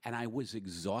back, and I was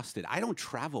exhausted. I don't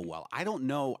travel well. I don't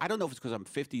know if it's because I'm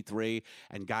 53,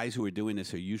 and guys who are doing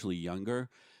this are usually younger.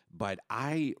 But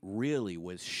I really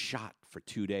was shot for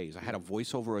 2 days. I had a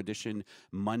voiceover audition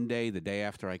Monday, the day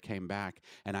after I came back,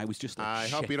 and I was just like, I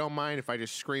hope you don't mind if I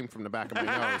just scream from the back of my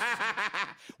nose.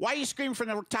 Why are you screaming from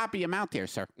the top of your mouth there,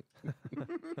 sir?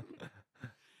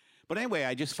 But anyway,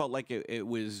 I just felt like it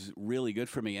was really good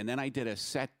for me. And then I did a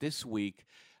set this week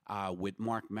with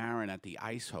Mark Maron at the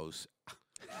Ice House.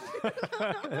 Not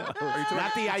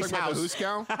the Ice House. The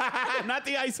Hooskow? Not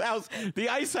the Ice House. The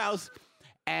Ice House.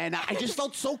 And I just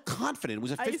felt so confident. It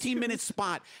was a 15-minute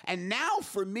spot. And now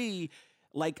for me,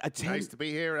 like a 10... Nice to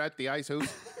be here at the Ice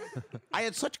House. I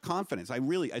had such confidence. I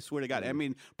swear to God. I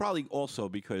mean, probably also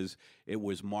because it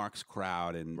was Mark's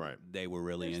crowd and they were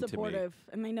really They're into supportive,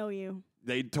 me. and they know you.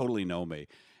 They totally know me.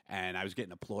 And I was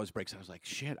getting applause breaks. I was like,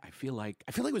 shit, I feel like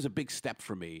it was a big step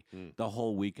for me the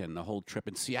whole weekend, the whole trip.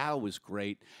 And Seattle was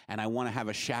great. And I want to have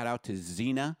a shout out to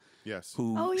Xena. Yes.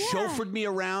 Who chauffeured me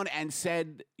around and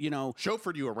said,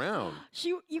 chauffeured you around.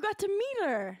 You got to meet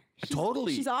her.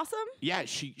 Totally. She's awesome. Yeah,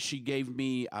 she gave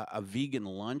me a vegan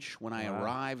lunch when I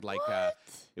arrived. Like,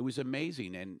 it was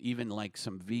amazing. And even like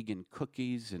some vegan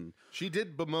cookies. And she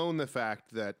did bemoan the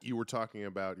fact that you were talking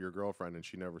about your girlfriend and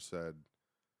she never said,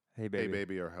 "Hey baby." "Hey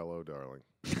baby" or "Hello darling."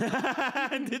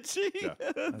 Did she? Yeah.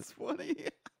 That's funny.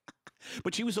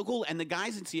 But she was so cool. And the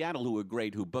guys in Seattle who are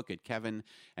great, who book it, Kevin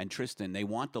and Tristan, they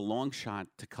want the long shot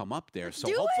to come up there. So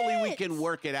hopefully we can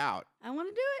work it out. I want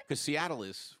to do it. Because Seattle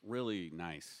is really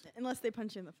nice. Unless they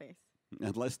punch you in the face.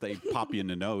 Unless they pop you in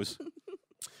the nose.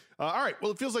 All right.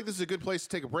 Well, it feels like this is a good place to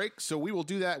take a break. So we will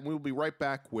do that, and we will be right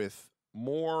back with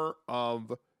more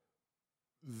of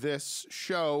this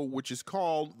show, which is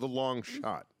called The Long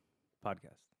Shot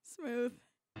Podcast. Smooth.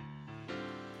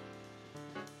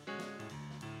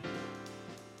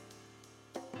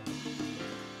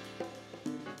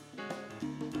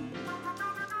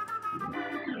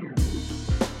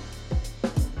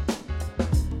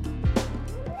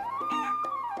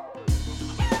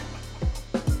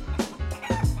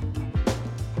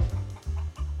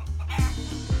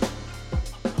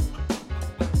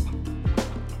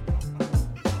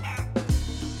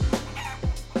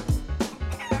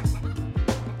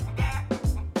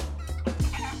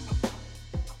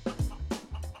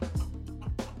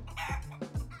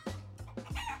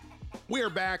 We are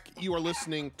back. You are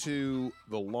listening to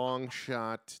The Long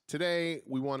Shot. Today,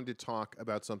 we wanted to talk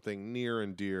about something near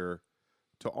and dear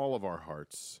to all of our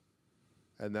hearts,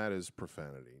 and that is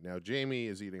profanity. Now, Jamie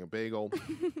is eating a bagel,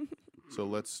 so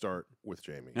let's start with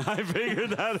Jamie. I figured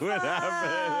that would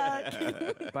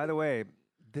happen. By the way,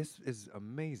 this is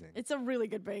amazing. It's a really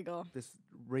good bagel. This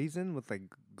raisin with like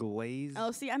glaze.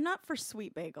 Oh, see, I'm not for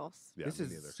sweet bagels. Yeah, this me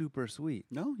is neither. super sweet.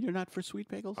 No, you're not for sweet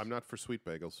bagels? I'm not for sweet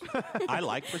bagels. I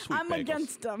like for sweet I'm bagels.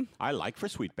 against them. I like for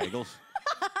sweet bagels.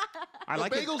 I But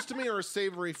like it. bagels to me are a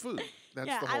savory food. That's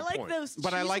Yeah, the whole I like point. those.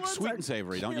 But I cheese like ones sweet are and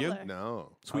savory, don't you? killer.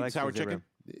 No. Sweet I and like sour sweet savory.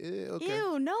 chicken? Okay.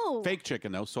 Ew, no. Fake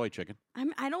chicken, though. Soy chicken.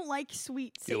 I don't like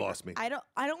sweet. You Savory. lost me. I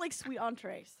don't like sweet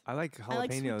entrees. I like jalapenos. I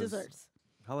like sweet desserts.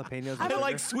 Jalapenos. I and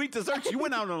like sugar. sweet desserts. You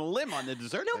went out on a limb on the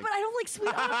dessert No, thing. but I don't like sweet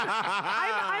entrees.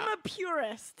 I'm a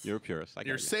purist. You're a purist. I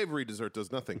Your got you. savory dessert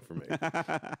does nothing for me.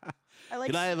 I like.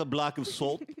 Can I have a block of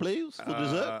salt, please, for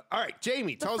dessert? All right,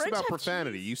 Jamie, tell us French about have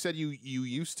profanity. cheese. You said you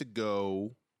used to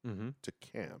go Mhm. to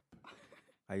camp.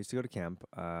 I used to go to camp.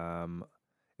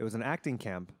 It was an acting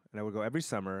camp, and I would go every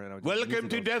summer. And I would do Welcome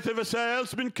to musicals. Death of a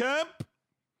Salesman Camp.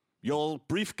 Your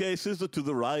briefcases are to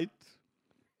the right.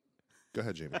 Go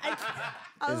ahead, Jamie.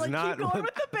 I was is like, not keep going what-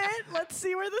 with the bit. Let's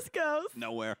see where this goes.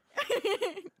 Nowhere.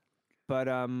 But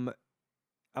I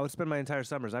would spend my entire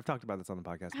summers. I've talked about this on the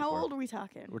podcast. How before. old are we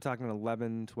talking? We're talking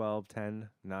 11, 12, 10,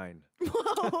 9.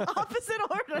 Whoa, opposite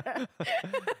order.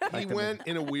 He went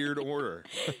in a weird order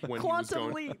when Quantum he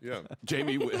was going. leap. Yeah,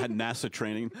 Jamie had NASA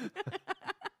training.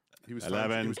 he was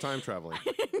 11. He was time traveling.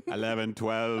 11,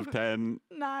 12, 10.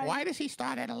 9. Why does he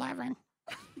start at 11?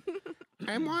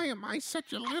 And why am I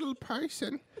such a little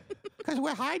person? Because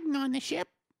we're hiding on the ship.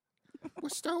 We're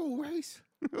stowaways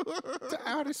to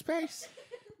outer space.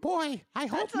 Boy, I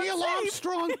hope That's Neil unsafe.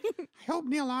 Armstrong. I hope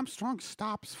Neil Armstrong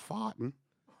stops farting.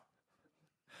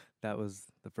 That was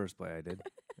the first play I did.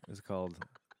 It was called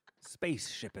Space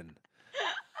Shippin'.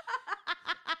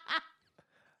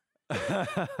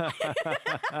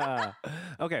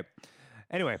 Okay.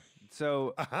 Anyway,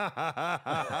 so Go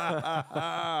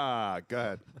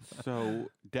ahead. So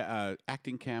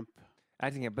acting camp,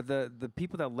 acting it, but the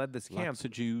people that led this camp, lots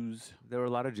of Jews. there were a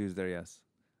lot of Jews there, yes,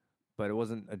 but it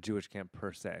wasn't a Jewish camp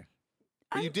per se.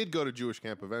 But you did go to Jewish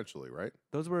camp eventually, right?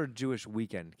 Those were Jewish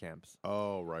weekend camps.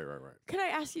 Oh, right. Could I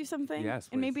ask you something? Yes,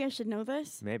 And please. maybe I should know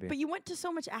this. Maybe. But you went to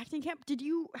so much acting camp. Did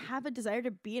you have a desire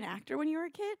to be an actor when you were a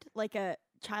kid? Like a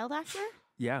child actor?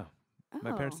 Yeah,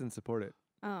 my parents Oh. didn't support it.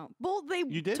 Oh. Well, they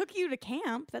You did? took you to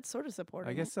camp. That's sort of supporting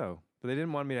I guess it. so, but they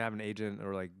didn't want me to have an agent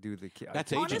or like do the.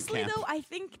 That's agent Honestly, camp. though, I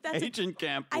think that's Agent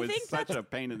camp I was think such that's- a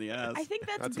pain in the ass. I think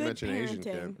that's Not to good mention Asian parenting.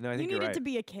 camp. No, I you think you're needed right. to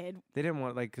be a kid. They didn't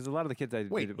want because a lot of the kids I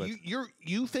Wait, did it with.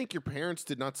 you think your parents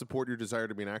did not support your desire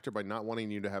to be an actor by not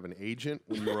wanting you to have an agent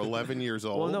when you were 11 years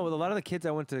old? Well, no, a lot of the kids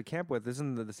I went to camp with, this is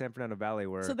in the San Fernando Valley,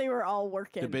 where So they were all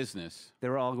working. the business. they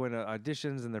were all going to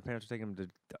auditions, and their parents were taking them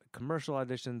to commercial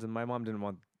auditions, and my mom didn't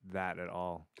want that at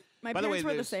all. My By the way, parents were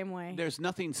the there's- same way. There's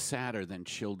nothing sadder than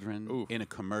children Oof. in a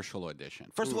commercial audition.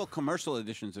 First of all, commercial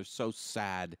auditions are so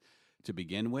sad to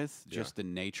begin with. Just the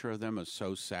nature of them is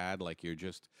so sad. Like you're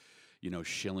just,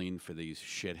 shilling for these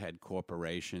shithead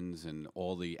corporations and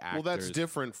all the actors. Well, that's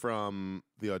different from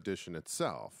the audition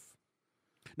itself.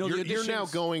 No, You're now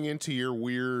going into your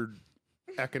weird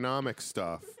economic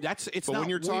stuff. It's But not when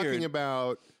you're talking weird.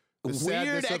 about the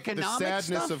Weird sadness, economic sadness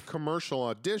stuff? of commercial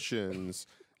auditions,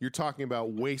 you're talking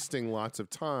about wasting lots of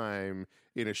time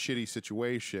in a shitty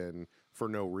situation for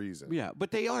no reason. Yeah,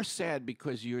 but they are sad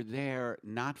because you're there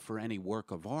not for any work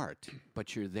of art,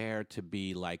 but you're there to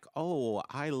be like, oh,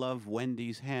 I love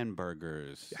Wendy's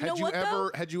hamburgers. You know Had you what,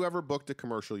 though? ever booked a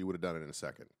commercial, you would have done it in a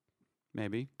second.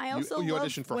 Maybe. I also you love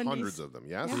auditioned for Wendy's hundreds of them,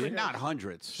 yes? Yeah. Not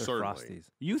hundreds. They're Certainly. Frosties.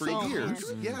 You For think? years,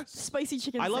 man. yes. Spicy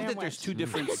chicken I love sandwich. that there's two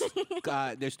different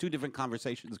there's two different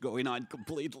conversations going on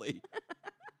completely.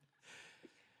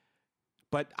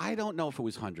 But I don't know if it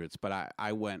was hundreds, but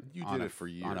I went You on did a, it for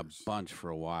on a years. bunch for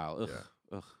a while. Ugh,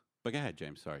 Yeah. ugh. But go ahead,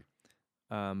 James. Sorry.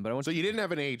 But I went So you didn't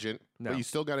have an agent, No. but you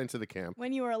still got into the camp.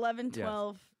 When you were 11, Yes.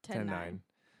 12, 10, 10, 9. 9.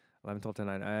 11, 12, 10,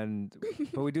 9. And,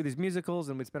 but we do these musicals,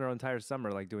 and we spend our entire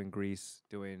summer like doing Grease,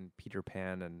 doing Peter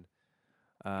Pan, and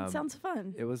It sounds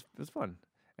fun. it was fun.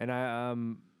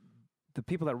 And the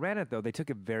people that ran it though, they took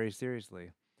it very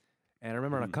seriously. And I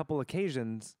remember on a couple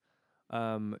occasions,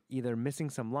 either missing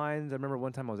some lines. I remember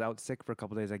one time I was out sick for a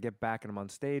couple days. I get back and I'm on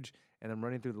stage and I'm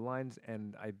running through the lines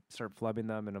and I start flubbing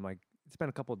them and I'm like, it's been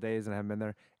a couple of days and I haven't been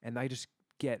there. And I just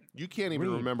get You can't even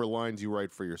Read. remember lines you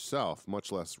write for yourself,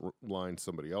 much less lines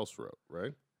somebody else wrote,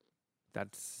 right?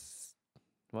 that's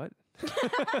what?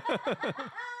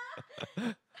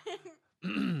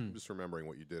 I'm just remembering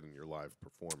what you did in your live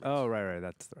performance. Oh, right.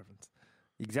 That's the reference.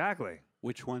 Exactly.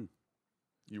 Which one?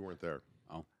 You weren't there.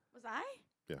 Was I?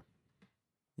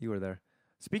 You were there.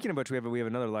 Speaking of which, we have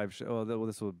another live show. Oh,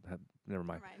 this will have. Never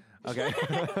mind. Never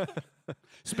Okay.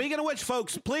 Speaking of which,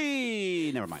 folks,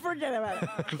 please. Never mind. Forget about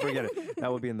it. Forget it. That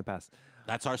will be in the past.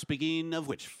 That's our speaking of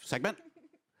which segment.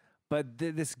 But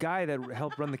this guy that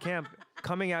helped run the camp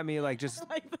coming at me like just,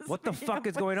 Like the what the speaking fuck of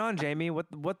is going on, Jamie? What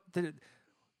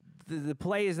the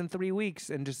play is in 3 weeks,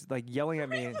 and just like yelling at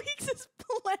me. 3 weeks is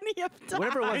plenty of time.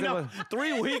 Whatever it was, I it know. was.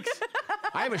 3 weeks.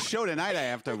 I have a show tonight I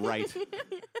have to write.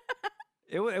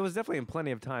 It was definitely in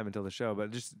plenty of time until the show,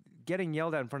 but just getting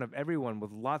yelled at in front of everyone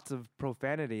with lots of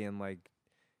profanity and like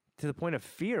to the point of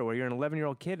fear, where you're an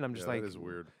 11-year-old kid, and I'm just Yeah, like, that is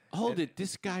weird. Hold it.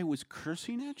 This guy was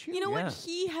cursing at you? You know Yeah. what?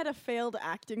 He had a failed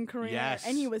acting career, Yes.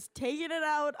 and he was taking it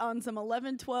out on some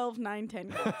 11, 12, 9,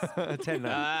 10 kids. 10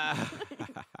 9. Ah.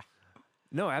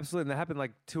 No, absolutely. And that happened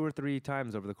like 2 or 3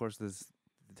 times over the course of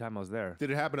the time I was there.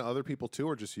 Did it happen to other people too,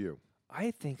 or just you?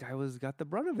 I think I got the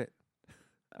brunt of it.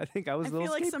 I think I was I the feel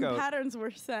little like some scapegoat. patterns were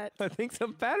set. I think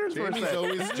some patterns were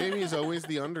set. Jamie's always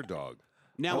the underdog.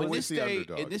 Now, in Always this the day,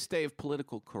 underdog. in this day of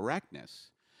political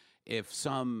correctness, if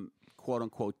some quote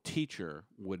unquote teacher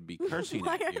would be cursing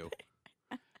Why at are you,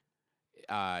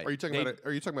 Are you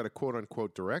talking about a quote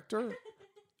unquote director?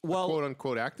 well, Quote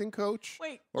unquote acting coach?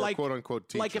 Wait. Or like- a quote unquote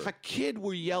teacher? like if a kid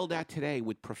were yelled at today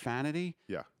with profanity,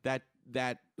 yeah. that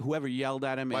whoever yelled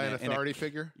at him By in an a- in a- authority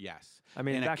figure? yes, I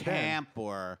mean, in a back then- camp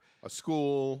or A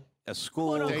school, a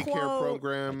school, Quote, daycare unquote,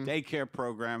 program. daycare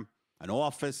program, an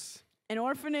office. An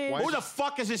orphanage. Why Who the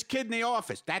fuck is this kid in the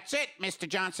office? That's it, Mr.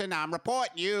 Johnson. I'm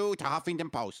reporting you to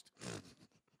Huffington Post.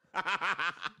 The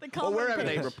Or comment wherever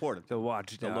page. they reported. The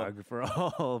watchdog for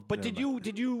all. But did you?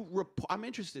 I'm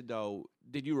interested though.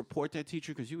 did you report that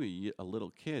teacher? Because you were a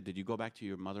little kid. Did you go back to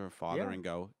your mother or father and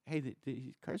go, hey,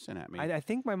 he's cursing at me? I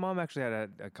think my mom actually had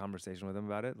a conversation with him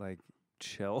about it. Like,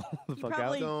 chill the fuck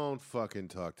out. Don't fucking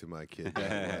talk to my kid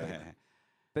that way.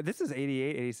 But this is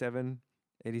 88, 87,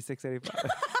 86, 85.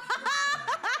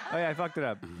 Oh, yeah, I fucked it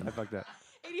up.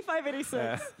 85,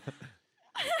 86.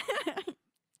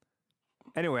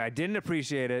 Anyway, I didn't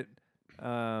appreciate it.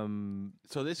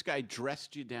 So this guy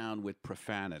dressed you down with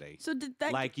profanity. So did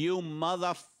that... Like, you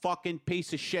motherfucking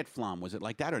piece of shit, Flom. Was it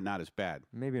like that or not as bad?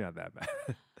 Maybe not that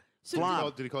bad. So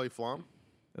Flom. Did he call you Flom?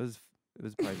 It was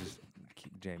probably just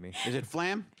Jamie. Is it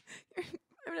Flam?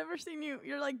 I've never seen you.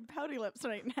 You're like pouty lips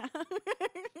right now.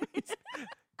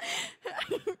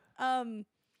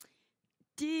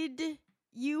 Did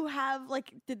you have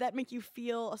did that make you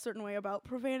feel a certain way about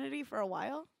profanity for a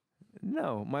while?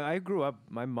 No, I grew up.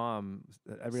 My mom,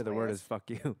 every other word Swears? is "fuck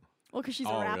you." Well, because she's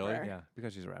Oh, a rapper. really? Yeah,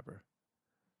 because she's a rapper.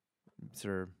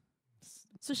 Sir.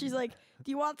 So she's like,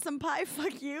 "Do you want some pie?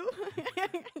 Fuck you."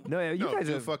 No, yeah, you guys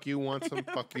do have. fuck you want some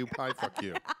fuck you pie fuck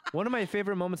you. One of my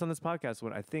favorite moments on this podcast,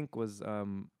 what I think was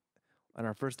on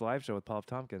our first live show with Paul F.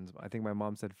 Tompkins. I think my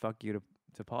mom said "fuck you"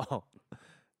 to Paul.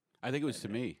 I think it was to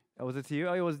me. Oh, was it to you?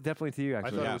 Oh, it was definitely to you. I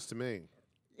Actually, thought it was to me.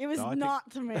 It was No, I think-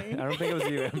 not to me. I don't think it was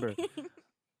you, Amber.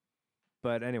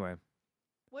 But anyway,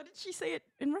 What did she say it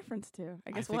in reference to?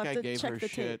 I guess I we'll think have I to gave check her the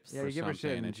shit tapes. Yeah, for you give her shit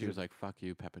something, and and she she- was like, fuck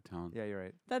you, Pepitone. yeah, you're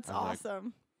right. That's I was like-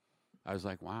 awesome. I was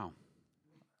like, wow,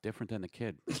 different than the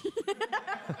kid.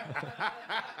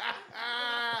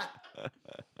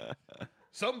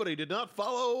 Somebody did not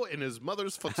follow in his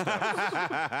mother's footsteps.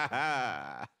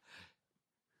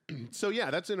 So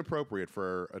yeah, that's inappropriate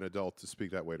for an adult to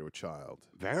speak that way to a child.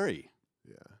 Very.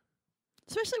 Yeah.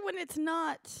 Especially when it's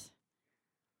not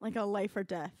like a life or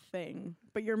death thing,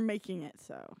 but you're making it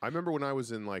so. I remember when I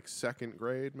was in like second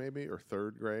grade, maybe, or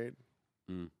third grade,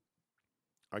 Mm.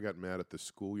 I got mad at the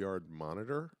schoolyard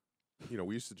monitor. You know,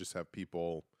 we used to just have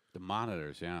people The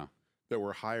monitors, yeah. that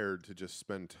were hired to just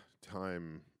spend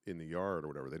time in the yard or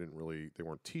whatever. They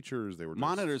weren't teachers. They were just,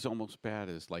 Monitors almost bad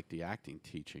as like the acting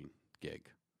teaching gig.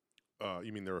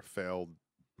 You mean they're a failed?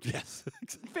 Yes.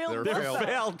 Failed They're bus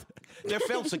failed. stop. They're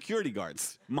failed security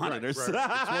guards. Monitors.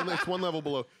 Right. It's one level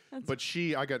below. That's-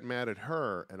 But I got mad at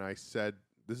her, and I said,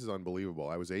 "This is unbelievable."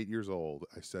 I was 8 years old.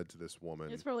 I said to this woman,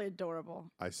 It's probably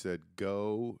adorable. I said,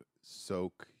 "Go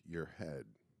soak your head."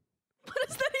 What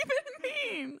does that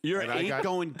even mean? You're And I 8 got-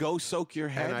 going, go soak your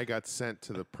head. And I got sent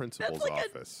to the principal's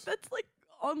office. That's like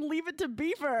on Leave It to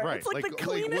Beaver. Right, It's like the what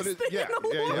cleanest is- thing yeah, in the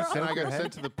yeah, world. yeah. And I got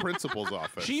sent to the principal's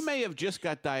office. She may have just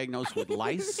got diagnosed with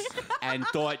lice and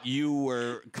thought you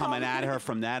were coming at her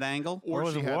from that angle. or Or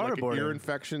was she it had like waterboarding? ear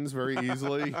infections very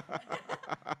easily.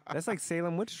 That's like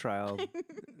Salem witch trial.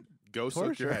 Go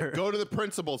soak your head. Torture. Go to the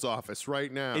principal's office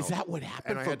right now. Is that what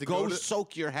happened? And I For had to go go to-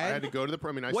 soak your I head? had to go to the.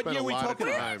 I mean, I What spent year a we lot talking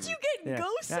of about? Where time. did you get Yeah. go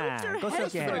soak your Go soak head your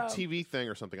It's head. like a from? TV thing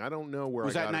or something. I don't know where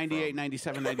Was I that got 98, it from.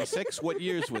 97, 96? What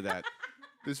years were that?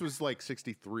 This was like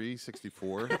 63,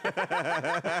 64.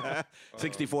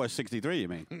 64, 63, you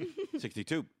mean?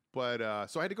 62. But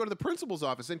so I had to go to the principal's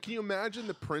office, and can you imagine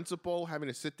the principal having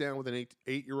to sit down with an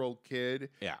eight-year-old kid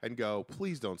Yeah. and go,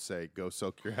 "Please don't say go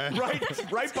soak your head."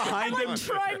 Right behind him.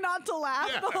 Try not to laugh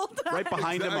the whole time. Right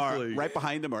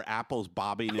behind him are apples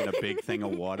bobbing in a big thing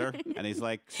of water. And he's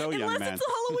like, so young Unless man. it's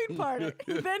a Halloween party.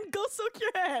 Then go soak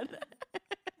your head.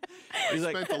 He's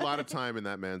I like, spent a lot of time in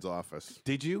that man's office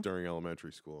did you? during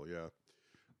elementary school. Yeah.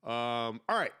 All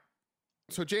right.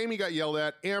 So Jamie got yelled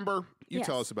at. Amber, you Yes.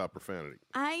 tell us about profanity.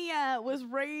 I was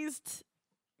raised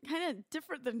kind of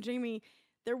different than Jamie.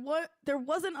 There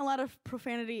wasn't a lot of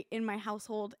profanity in my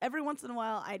household. Every once in a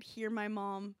while, I'd hear my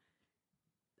mom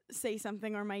say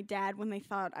something or my dad when they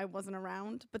thought I wasn't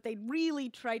around, but they really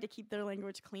tried to keep their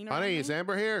language clean. around Honey, me. is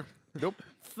Amber here? Nope.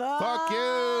 Fuck Fuck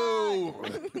you.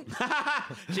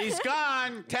 She's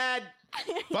gone, Ted.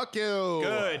 Fuck you.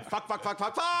 Good. Fuck, fuck, fuck,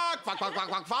 fuck, fuck. Fuck, fuck, fuck,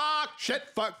 fuck, fuck. Shit,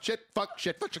 fuck, shit, fuck,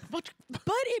 shit, fuck, shit, fuck. But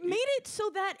it made it so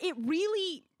that it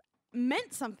really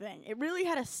meant something. It really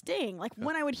had a sting. Like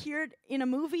when I would hear it in a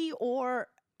movie or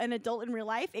an adult in real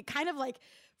life, it kind of like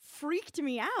freaked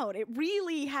me out. It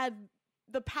really had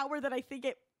the power that I think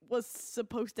it was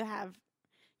supposed to have.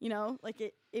 You know, like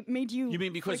it made you. You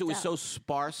mean because it was freaked so out.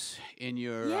 sparse in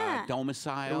your Yeah.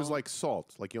 domicile? It was like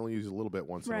salt. Like you only use a little bit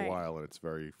once in Right. a while, and it's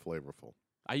very flavorful.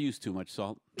 I use too much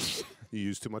salt. You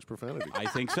use too much profanity. I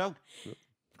think so.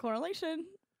 Correlation.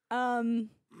 But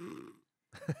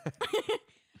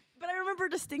I remember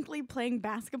distinctly playing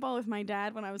basketball with my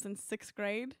dad when I was in 6th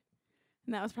grade.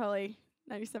 And that was probably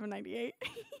 97, 98.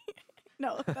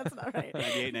 No, that's not right.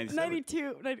 98, 97.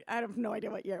 92. I have no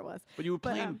idea what year it was. But you were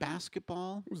But, playing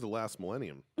basketball? It was the last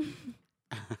millennium.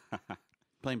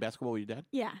 Playing basketball with your dad?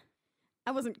 Yeah.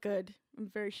 I wasn't good. I'm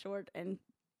very short and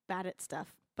bad at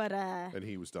stuff. But And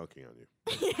he was dunking on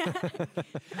you. yeah.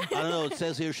 I don't know. It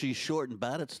says here she's short and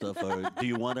bad at stuff. Or do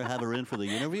you want to have her in for the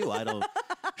interview? I don't.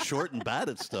 Short and bad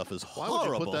at stuff is Why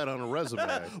horrible. would you put that on a resume?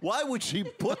 Why would she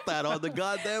put that on the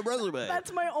goddamn resume?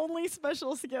 That's my only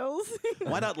special skills.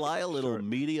 Why not lie a little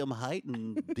medium height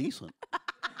and decent?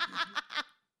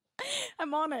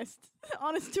 I'm honest.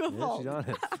 Honest to a Yeah, fault. she's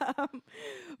honest.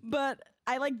 But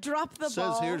I like dropped the Says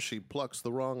ball. here she plucks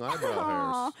the wrong eyebrow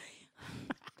Aw. hairs.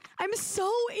 I'm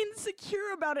so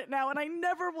insecure about it now, and I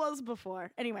never was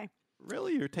before. Anyway,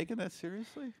 Really? You're taking that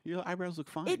seriously? Your eyebrows look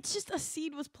fine. it's just a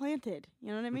seed was planted. You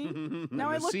know what I mean? now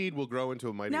I And the look. seed will grow into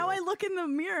a mighty Now I oak. look in the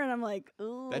mirror and I'm like,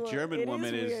 ooh, That German it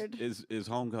woman weird. is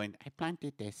home going, I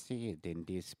planted the seed in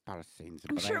this person's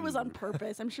I'm sure it was on brain."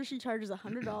 purpose. I'm sure she charges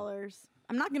 $100.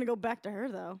 I'm not gonna go back to her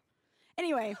though.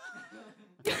 Anyway,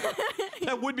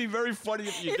 That would be very funny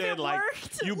if you If did. it Like,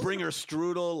 worked. you bring her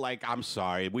strudel. Like, I'm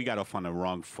sorry, we got off on the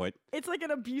wrong foot. it's like an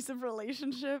abusive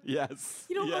relationship. Yes.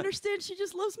 You don't yes. understand. She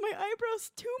just loves my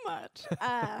eyebrows too much.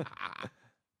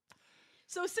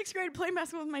 So 6th grade, playing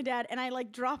basketball with my dad, and I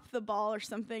like dropped the ball or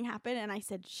something happened, and I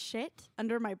said shit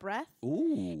under my breath,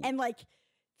 Ooh. and like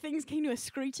things came to a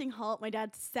screeching halt. My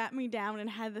dad sat me down and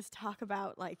had this talk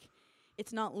about like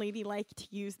it's not ladylike to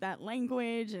use that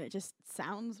language, and it just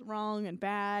sounds wrong and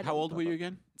bad. How and old blah, were you blah.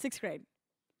 again? 6th grade,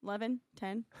 11,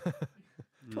 10,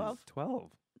 12.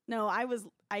 12. No, I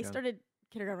Yeah. started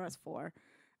kindergarten when I was 4.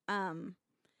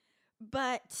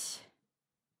 But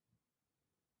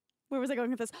where was I going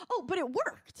with this? Oh, but it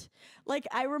worked. Like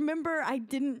I remember I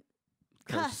didn't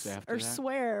Curse cuss after or that?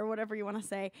 swear or whatever you want to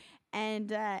say.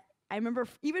 And I remember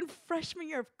even freshman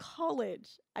year of college,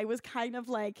 I was kind of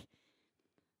like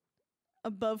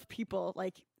above people.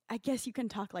 Like, I guess you can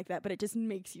talk like that, but it just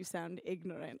makes you sound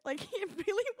ignorant. Like it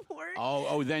really worked.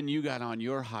 Oh, then you got on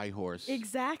your high horse.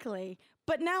 Exactly.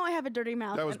 But now I have a dirty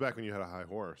mouth. That was and- back when you had a high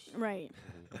horse. Right.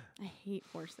 I hate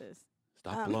horses.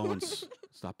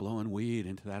 Stop blowing weed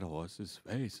into that horse's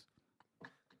face.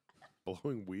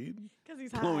 Blowing weed? Because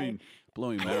he's high.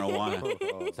 Blowing marijuana.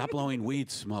 Oh. Stop blowing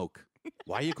weed smoke.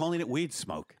 Why are you calling it weed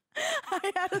smoke?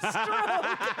 I had a stroke.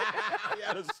 I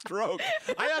had a stroke.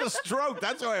 I had a stroke.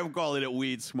 That's why I'm calling it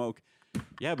weed smoke.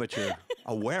 Yeah, but you're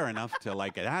aware enough to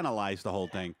like analyze the whole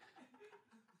thing.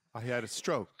 I had a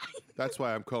stroke. That's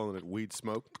why I'm calling it weed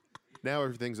smoke. Now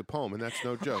everything's a poem, and that's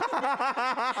no joke.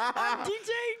 I'm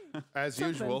DJing. As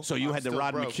Something. usual. So you I'm had the still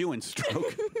Rod broke. McEwen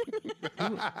stroke.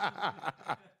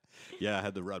 Yeah, I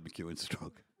had the Rod McEwen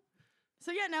stroke.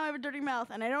 So yeah, now I have a dirty mouth,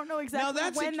 and I don't know exactly Now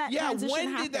that's when that yeah. transition When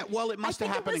happened. did that? Well, it I must have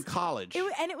think happened in was- college.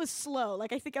 And it was slow.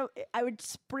 Like I think I would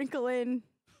sprinkle in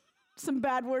some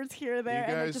bad words here or You there,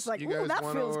 and guys, it's just like, you ooh, guys that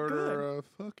want to feels good. order a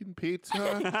fucking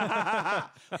pizza?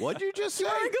 What'd you just say?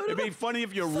 wanna go to It'd the be funny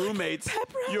if your roommates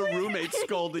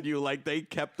scolded you like they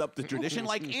kept up the tradition.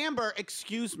 Like, Amber,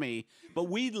 excuse me, but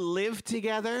we live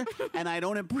together, and I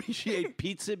don't appreciate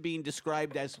pizza being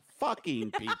described as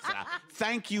fucking pizza.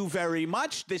 Thank you very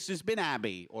much. This has been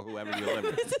Abby, or whoever you live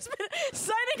with. This has been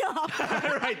signing off.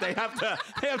 Right, they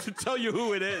have to tell you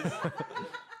who it is.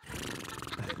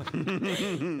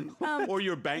 Or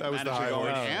your bank That was the manager high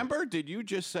going, horse. Amber, did you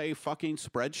just say fucking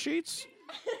spreadsheets?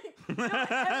 Every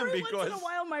once in Because- a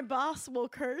while, my boss will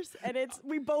curse, and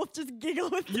we both just giggle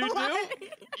with the You do? line.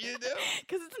 You do?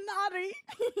 Because it's naughty.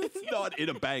 It's not in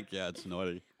a bank. Yeah, it's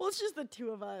naughty. Well, it's just the two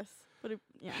of us. But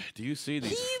yeah. Do you see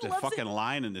these He the loves fucking it.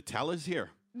 line and the tellers here?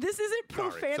 This isn't Sorry,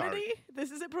 profanity. sorry.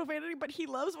 This isn't profanity, but he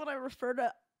loves when I refer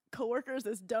to coworkers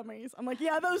as dummies. I'm like,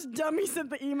 yeah, those dummies sent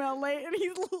the email late, and he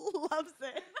loves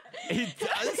it. He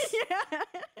does? Yeah.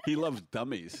 He loves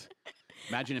dummies.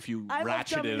 Imagine if you I love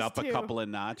ratcheted it dummies, up a too. couple of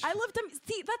notches. I love dummies.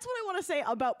 See, that's what I want to say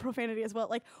about profanity as well.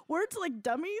 Like words like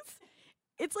dummies,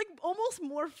 it's like almost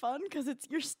more fun because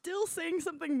you're still saying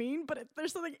something mean, but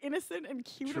there's something innocent and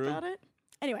cute True. about it.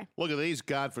 Anyway, Look at these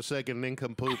godforsaken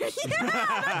nincompoops.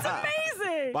 that's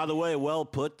amazing. By the way, well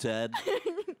put, Ted.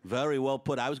 Very well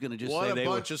put. I was going to just What say a they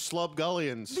bunch of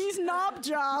slubgullions. These knob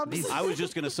jobs. I was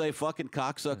just going to say fucking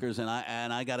cocksuckers, and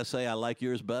I got to say I like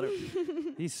yours better.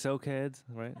 These soakheads,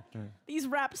 right? These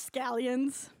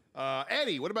rapscallions.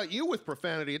 Eddie, what about you with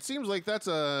profanity? It seems like that's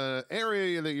an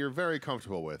area that you're very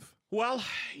comfortable with. Well,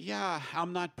 yeah,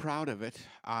 I'm not proud of it.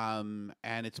 And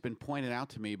it's been pointed out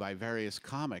to me by various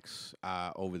comics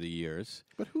over the years.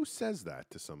 But who says that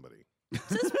to somebody?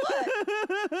 Says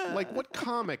what? Like, what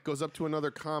comic goes up to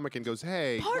another comic and goes,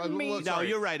 hey... Pardon me. No, sorry.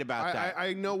 you're right about that.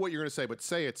 I know what you're going to say, but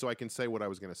say it so I can say what I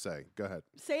was going to say. Go ahead.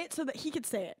 Say it so that he could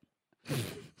say it.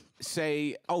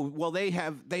 say, oh, well, they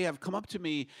have come up to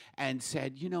me and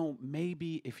said,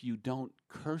 maybe if you don't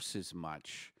curse as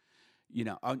much,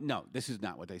 no, this is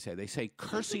not what they say. They say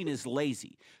cursing is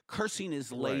lazy. Cursing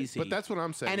is lazy. But that's what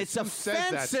I'm saying. And it's Who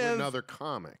said that to another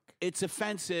comic? It's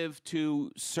offensive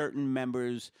to certain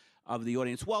members of the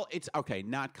audience. Well, it's okay,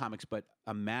 not comics, but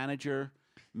a manager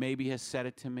maybe has said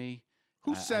it to me.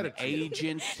 Who said it to you?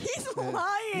 Agent. He's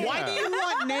lying. Why do you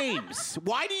want names?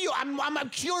 Why do you? I'm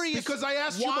curious. Because I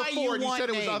asked you why before, and you want said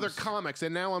it was names. other comics,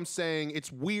 and now I'm saying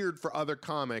it's weird for other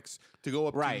comics to go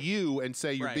up Right. to you and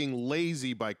say you're Right. being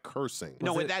lazy by cursing.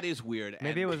 No, it- that is weird.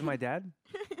 Maybe and- it was my dad.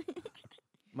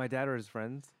 My dad or his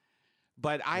friends.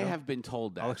 But I have been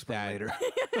told that. I'll explain later.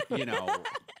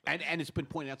 And it's been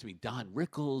pointed out to me. Don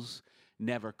Rickles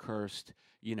never cursed.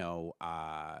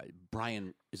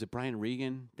 Brian, is it Brian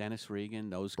Regan? Dennis Regan?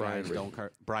 Those Brian guys Regan. don't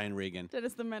curse. Brian Regan.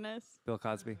 Dennis the Menace. Bill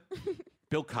Cosby.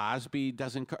 Bill Cosby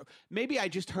doesn't curse. Maybe I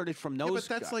just heard it from Yeah, those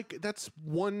but that's guys. that's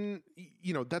one,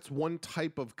 that's one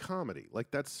type of comedy. Like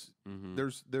that's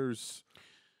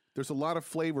there's a lot of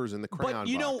flavors in the crayon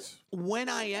But box. when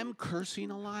I am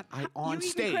cursing a lot, You on eating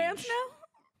stage. crayons now?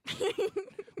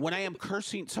 When I am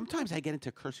cursing, sometimes I get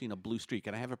into cursing a blue streak,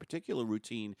 and I have a particular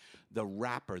routine. The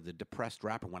rapper, the depressed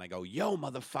rapper, when I go, yo,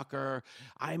 motherfucker,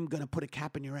 I'm going to put a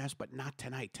cap in your ass, but not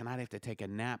tonight. Tonight I have to take a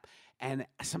nap. And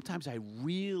sometimes I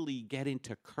really get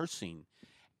into cursing.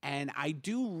 And I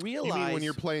do realize. You mean when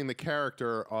you're playing the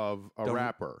character of a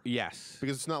rapper? Yes.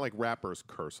 Because it's not like rappers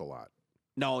curse a lot.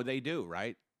 No, they do,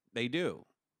 right? They do.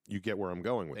 You get where I'm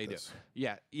going with They this. do.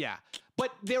 Yeah.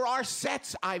 But there are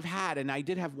sets I've had, and I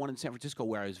did have one in San Francisco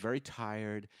where I was very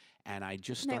tired, and I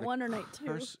just Night started one or night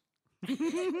two?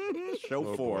 Show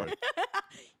Oh, 4. boy.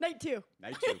 Night 2.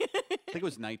 Night 2. I think it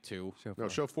was night 2. Show No, four.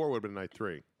 show 4 would have been night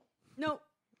 3. No,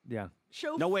 Yeah.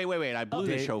 show No, wait. I blew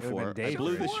the Day- show it would've been 4. I day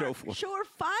blew three. the show 4. Show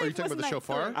 5 Are you talking was about the night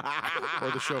shofar 3.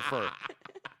 or the chauffeur?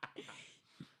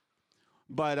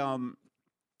 But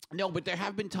no, but there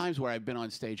have been times where I've been on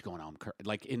stage going,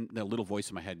 like in the little voice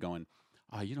in my head going,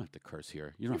 "Oh, you don't have to curse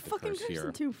here. You don't You're have to fucking curse cursing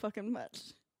here." too fucking much.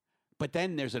 But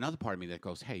then there's another part of me that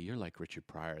goes, "Hey, you're like Richard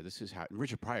Pryor. This is how." And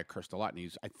Richard Pryor cursed a lot, and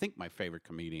he's, I think, my favorite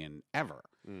comedian ever,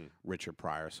 Richard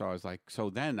Pryor. So I was like, so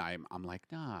then I'm like,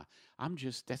 nah,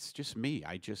 that's just me.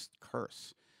 I just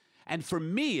curse. And for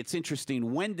me, it's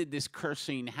interesting. When did this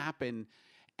cursing happen?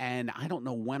 And I don't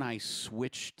know when I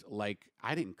switched. Like,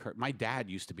 I didn't curse. My dad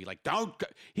used to be like, don't.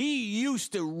 He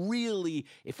used to really,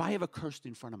 if I ever cursed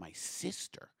in front of my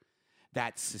sister,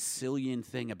 that Sicilian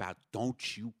thing about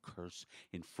don't you curse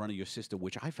in front of your sister,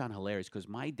 which I found hilarious because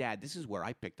my dad, this is where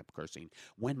I picked up cursing.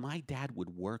 When my dad would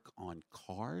work on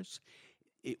cars,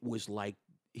 it was like,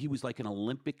 he was like an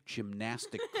Olympic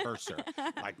gymnastic cursor.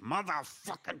 Like,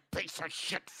 motherfucking piece of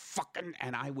shit, fucking.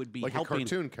 And I would be Like helping. a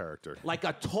cartoon character. Like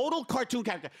a total cartoon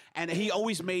character. And he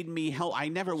always made me help. I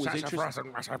never was interested.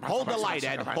 Hold the light,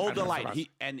 Ed. Hold the light. He,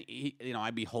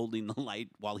 I'd be holding the light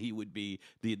while he would be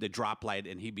the drop light,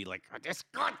 and he'd be like, "This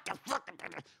got the fucking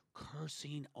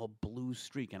cursing a blue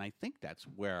streak." And I think that's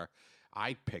where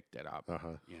I picked it up.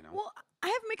 Well, I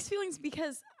have mixed feelings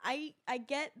because I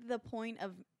get the point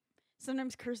of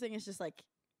sometimes cursing is just like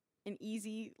an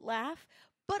easy laugh,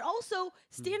 but also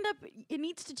stand up, it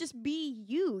needs to just be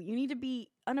you. You need to be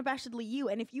unabashedly you.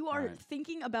 And if you are Right.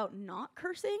 thinking about not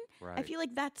cursing, I Right. feel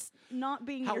like that's not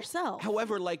being yourself.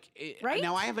 However, like Right?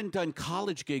 now, I haven't done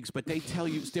college gigs, but they tell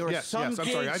you there are Yes, some yes. I'm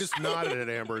gigs. sorry. I just nodded at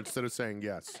Amber instead of saying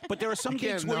yes. But there are some You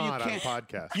gigs can't where you nod on a can't.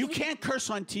 podcast. You can't curse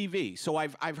on TV. So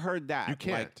I've heard that. You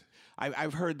can't. Like,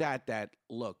 I've heard that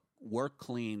look, work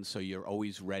clean so you're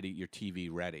always ready, your TV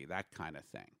ready, that kind of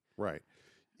thing. Right.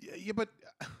 Yeah, but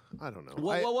I don't know.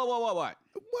 What? Well,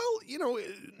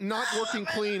 not working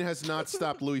clean has not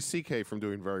stopped Louis C.K. from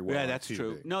doing very well. Yeah, on that's TV,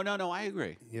 true. No, I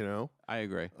agree. You know, I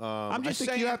agree. I'm just I think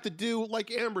saying- you have to do like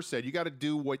Amber said. You got to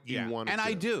do what you want. And to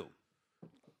I do.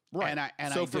 Right.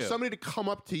 And so I for do. somebody to come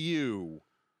up to you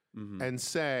Mhm. and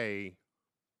say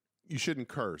you shouldn't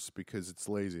curse because it's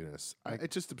laziness,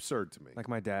 it's just absurd to me. Like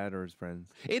my dad or his friends.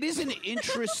 It is an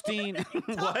interesting.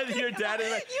 What your dad is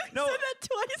like? You No. said that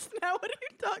twice now. What are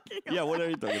you talking about? Yeah. What are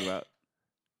you talking about?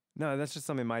 No, that's just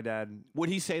something my dad. Would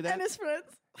he say that? And his friends.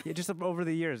 Yeah, just over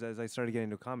the years, as I started getting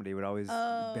into comedy, would always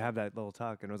Oh. have that little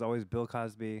talk, and it was always Bill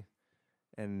Cosby.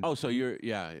 And Oh, so you're it's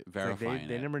like verifying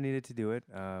they it. never needed to do it.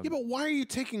 Yeah, but why are you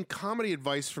taking comedy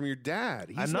advice from your dad?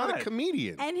 He's I'm not a not.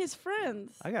 comedian. And his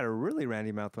friends. I got a really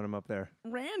randy mouth when I'm up there.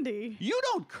 Randy. You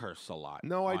don't curse a lot.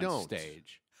 No, I on don't.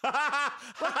 Stage.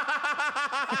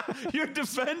 You're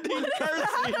defending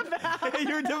cursing.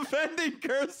 You're defending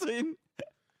cursing.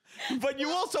 But you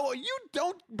also you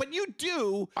don't. But you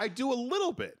do. I do a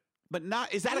little bit. But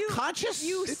not is that You- a conscious?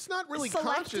 you- It's not really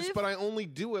conscious, Selective? but I only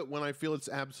do it when I feel it's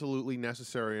absolutely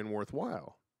necessary and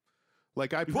worthwhile.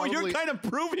 Like I well, probably you're kind of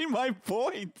proving my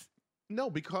point. no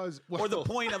because well, Or the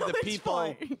point of the Which people.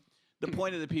 point? The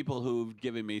point of the people who've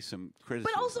given me some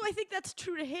criticism. But also, I think that's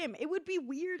true to him. It would be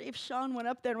weird if Sean went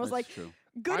up there and was That's like, true.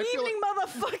 "Good I feel evening,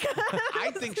 motherfucker."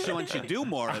 I think Sean should do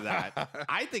more of that.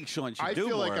 I think Sean should I do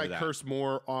feel more like of I that. curse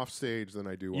more off stage than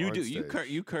I do You on do. stage.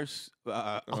 You curse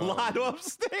a lot off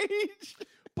stage.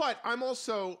 But I'm a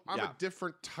Yeah.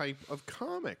 different type of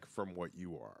comic from what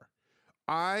you are.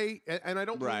 I don't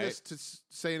mean Right. this to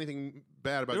say anything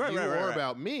bad about Right, you right, right, or right.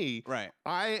 about me. Right.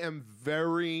 I am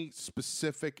very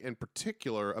specific and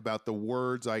particular about the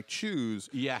words I choose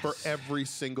Yes. for every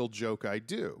single joke I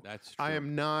do. That's I true.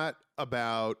 am not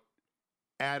about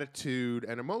attitude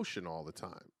and emotion all the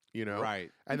time, you know?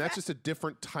 Right. And that's just a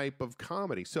different type of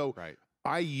comedy. So Right.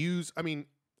 I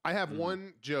have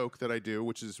one joke that I do,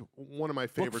 which is one of my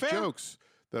favorite fair? jokes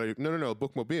that I no,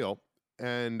 Bookmobile.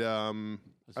 And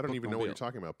I don't even know what you're Bookmobile?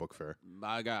 talking about, Book Fair.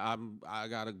 I got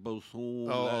a bassoon.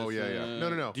 Oh, yeah.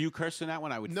 No. Do you curse in that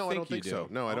one? I would. No, think I don't think you so.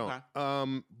 do. No, I Okay.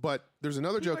 don't. But there's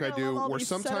another People joke are I gonna do love all where these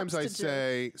sometimes setups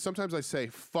to I say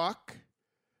fuck,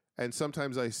 and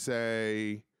sometimes I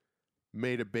say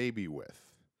made a baby with.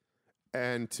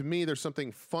 And to me, there's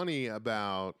something funny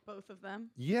about Both of them.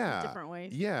 yeah, different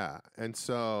ways. Yeah, and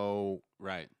so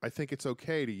Right. I think it's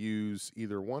okay to use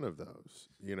either one of those.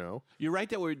 You know. You're right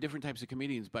that we're different types of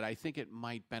comedians, but I think it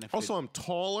might benefit. Also, I'm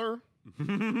taller.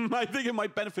 I think it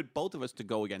might benefit both of us to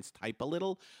go against type a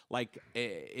little. Like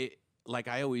like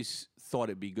I always thought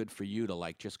it'd be good for you to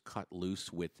like just cut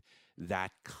loose with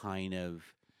that kind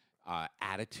of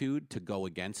attitude. To go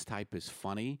against type is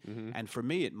funny, and for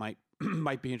me, it might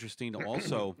be interesting to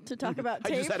also. To talk about I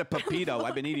tape. just had a pepito.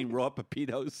 I've been eating raw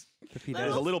pepitos.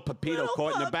 There's a little pepito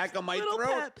caught in the back of my little throat.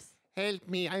 Peps. Help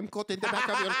me! I'm caught in the back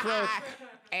of your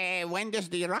throat. When does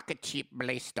the rocket ship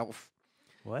blast off?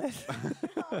 What?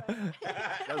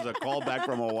 That was a callback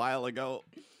from a while ago.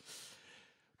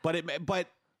 But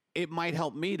it might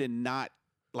help me to not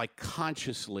like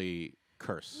consciously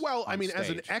curse. Well, I on mean, as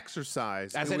an stage.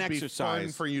 exercise, As it an would be fun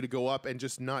exercise. for you to go up and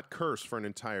just not curse for an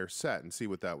entire set and see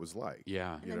what that was like.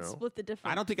 Yeah. And You then know? split the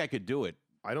difference. I don't think I could do it.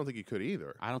 I don't think you could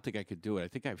either. I don't think I could do it. I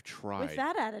think I've tried. With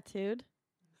that attitude.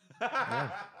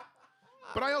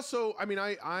 But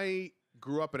I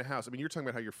grew up in a house. I mean, you're talking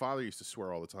about how your father used to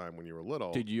swear all the time when you were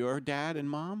little. Did your dad and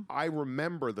mom? I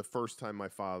remember the first time my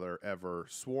father ever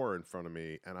swore in front of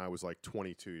me, and I was like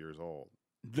 22 years old.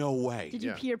 No way. Did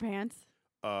you Yeah. pee your pants?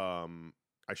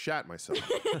 I shat myself.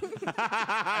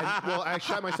 I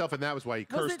shot myself, and that was why he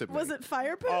cursed at me. Was it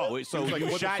Fire Poo? Oh, so He was like, you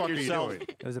 "What the shot fuck are you yourself. doing?"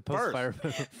 It was a post-fire.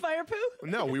 Fire Poo?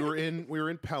 No, we were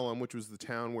in Pelham, which was the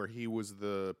town where he was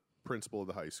the principal of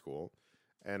the high school,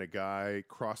 and a guy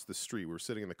crossed the street. We were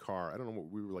sitting in the car. I don't know.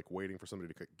 We were like waiting for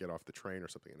somebody to get off the train or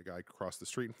something, and a guy crossed the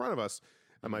street in front of us,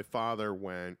 and my father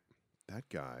went, "That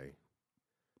guy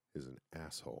is an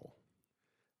asshole."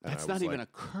 And That's I not was even like-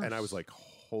 a curse. And I was like,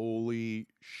 "Holy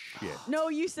shit!" No,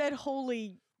 you said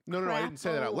holy. No, I didn't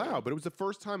say that out crapola. loud, but it was the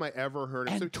first time I ever heard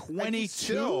him. And So- 22? he's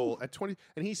still at 20,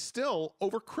 and he's still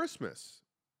over Christmas.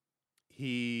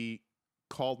 He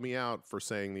called me out for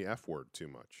saying the F word too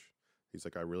much. He's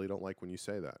like, "I really don't like when you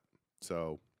say that."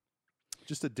 So,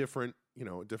 just a different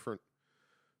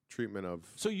treatment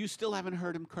of So you still haven't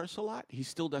heard him curse a lot? He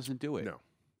still doesn't do it. no.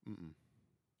 Mm-mm.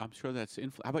 I'm sure that's How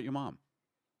about your mom?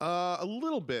 A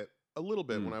little bit.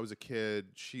 Mm. When I was a kid,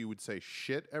 she would say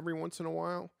shit every once in a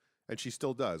while, and she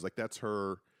still does. Like that's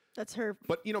her. That's her.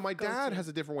 But my dad Go-to. has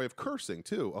a different way of cursing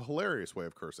too, a hilarious way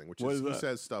of cursing, which What is is he that?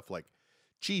 says stuff like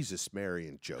Jesus, Mary,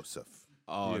 and Joseph.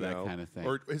 Oh, you that know? kind of thing.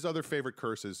 Or his other favorite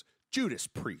curse is Judas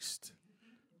Priest,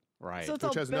 right. So it's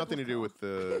which all has nothing to do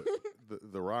biblical.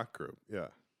 with the rock group. Yeah.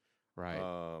 right.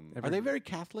 Um, Are they very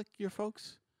Catholic, your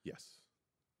folks? yes.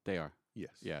 They are.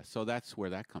 Yes. Yeah. So that's where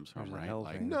that comes from, There's a right? hell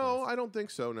Like, thing. No, I don't think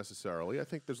so necessarily. I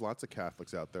think there's lots of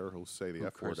Catholics out there who'll say the who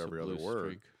F word curse a every other blue word.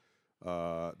 streak.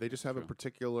 They just have a True.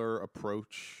 particular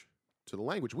approach to the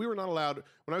language. We were not allowed,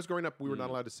 when I was growing up, we were not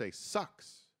allowed to say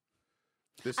sucks.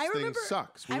 This I thing remember-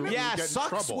 sucks. I We would remember- Yeah, get in sucks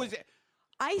trouble. was.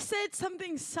 I said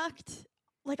something sucked,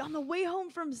 like on the way home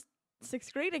from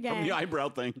sixth grade again. From the eyebrow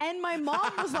thing. And my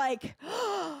mom was like,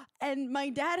 and my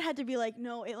dad had to be like,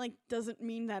 no, it like doesn't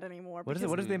mean that anymore. What is it? because-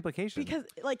 What is the implication? Because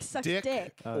it, like sucks Dick.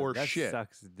 dick. or that shit.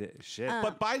 Sucks shit. Uh,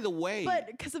 But by the way, But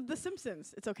because of The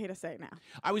Simpsons, it's okay to say now.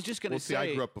 I was just going Well, to see, say.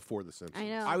 I grew up before The Simpsons. I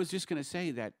know. I was just going to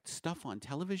say that stuff on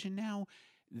television now,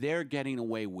 they're getting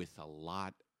away with a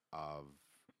lot of,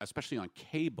 especially on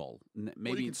cable. Well, you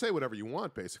Maybe can say whatever you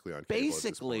want, basically, on cable at this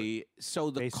point. basically, so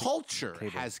the Basic culture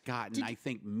cable. has gotten, I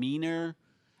think, meaner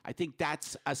I think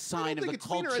that's a sign I of don't think the it's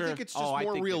culture. meaner. I think it's just I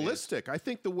more think it is. realistic. I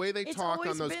think the way they It's talk on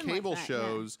always those been like cable that, yeah.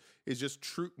 shows is just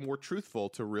more truthful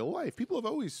to real life. People have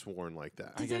always sworn like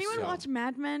that. Does guess anyone so. watch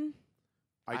Mad Men?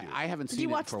 I did. I haven't Did seen you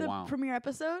it watch for a the while. premiere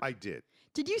episode? I did.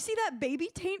 Did you see that baby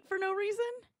taint for no reason?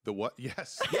 The what?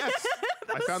 Yes. Yes.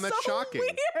 I was found that so shocking.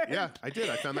 weird. Yeah, I did.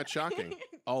 I found that shocking.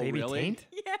 Oh, Baby really? taint?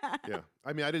 Yeah. Yeah.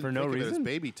 I mean, I didn't For no think of it as reason?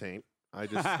 baby taint. I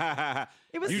just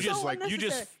It was you so just unnecessary. you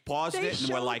just paused They it and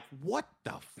were showed- like, "What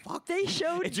the fuck?" They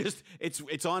showed-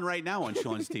 it's on right now on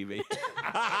Sean's TV.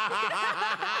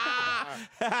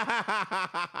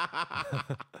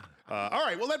 all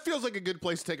right. Well, that feels like a good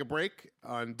place to take a break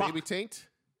on baby taint.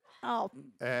 Oh,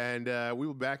 And we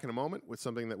will be back in a moment with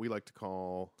something that we like to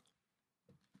call.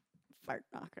 fart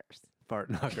knockers. Fart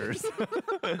knockers.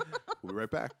 We'll be right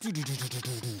back.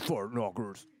 Fart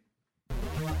knockers.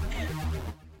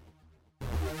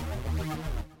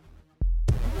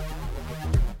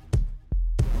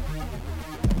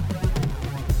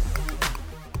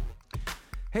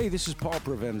 Hey, this is Paul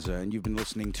Provenza, and you've been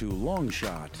listening to Long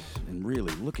Shot. And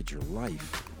really, look at your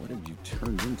life. What have you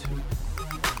turned into?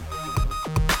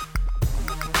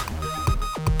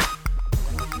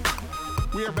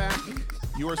 We are back.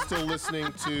 You are still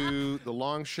listening to The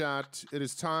Long Shot. It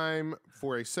is time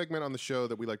for a segment on the show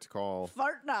that we like to call.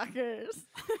 Fart knockers.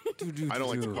 I don't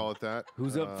like to call it that.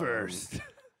 Who's up first?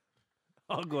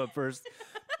 I'll go up first.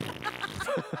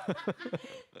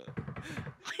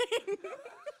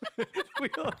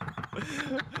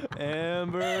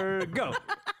 Amber, go.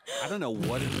 I don't know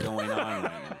what is going on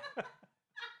right now.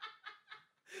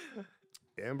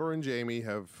 Amber and Jamie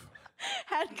have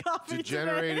Had coffee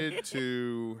degenerated today.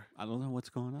 to I don't know what's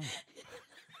going on.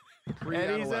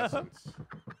 pre-adolescence.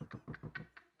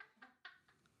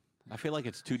 I feel like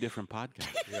it's two different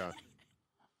podcasts. Yeah.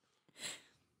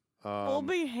 We'll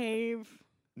behave.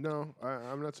 No,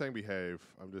 I'm not saying behave.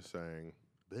 I'm just saying.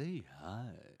 Behave.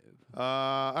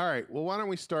 All right. Well, why don't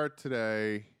we start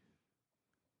today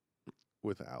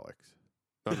with Alex?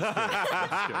 No, I'm just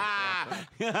kidding. I'm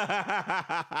just kidding. Is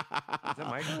that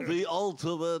my turn? The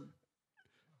ultimate.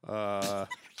 The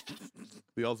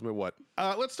ultimate what?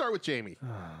 Let's start with Jamie.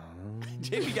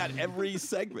 Jamie got every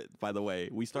segment, by the way.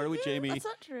 We started with Jamie. That's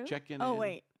not true. Checking Oh in.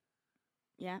 wait.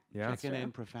 Yeah. Yeah. Checking true.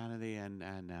 in profanity and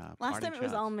Last parting time it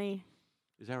was shots. all me.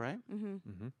 Is that right?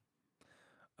 Mm-hmm.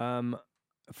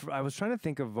 I was trying to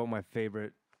think of what my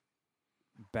favorite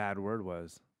bad word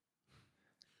was.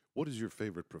 What is your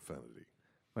favorite profanity?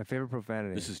 My favorite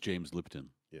profanity. This is James Lipton.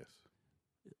 Yes.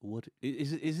 What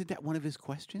is it? Isn't that one of his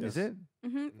questions? Is it?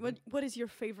 Mm-hmm. What is your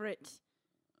favorite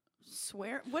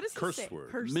swear? What is Curse it say?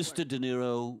 word. Curse Mr. word. De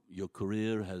Niro, your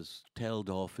career has tailed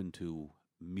off into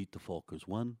Meet the Fockers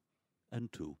 1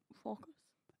 and 2, Focus.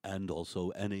 and also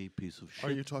any piece of shit.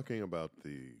 Are you talking about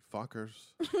the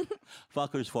Fockers?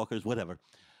 Fockers, whatever.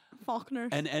 Faulkner.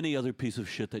 And any other piece of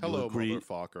shit that you Hello, agree.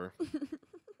 motherfucker.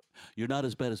 You're not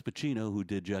as bad as Pacino, who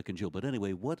did Jack and Jill. But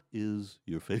anyway, what is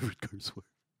your favorite curse word?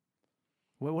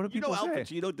 What do You know people Al say?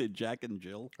 Pacino did Jack and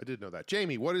Jill? I did know that.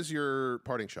 Jamie, what is your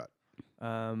parting shot?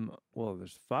 Well,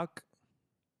 there's fuck,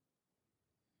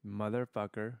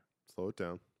 motherfucker, Slow it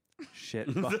down. shit,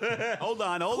 fuck. hold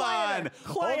on.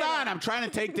 Quieter. I'm trying to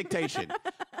take dictation.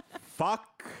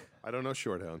 Fuck, I don't know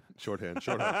shorthand. Shorthand.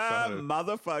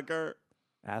 motherfucker.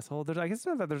 asshole. I guess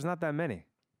there's not that many.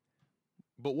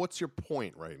 But what's your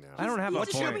point right now? I don't have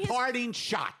What's a your point. parting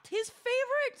shot? His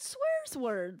favorite swears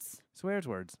words. Swears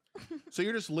words. So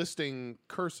you're just listing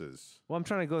curses. Well, I'm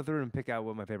trying to go through and pick out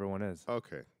what my favorite one is.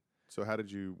 Okay. So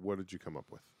what did you come up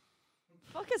with?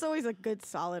 Fuck is always a good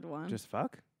solid one. Just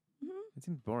fuck? It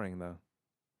seems boring though.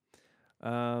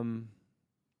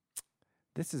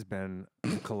 This has been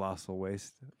a colossal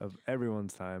waste of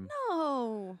everyone's time.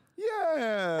 no.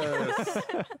 Yes.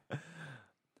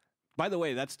 By the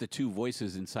way, that's the two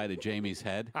voices inside of Jamie's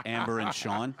head, Amber and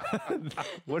Sean.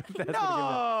 What if that's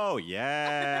Oh,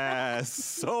 yes.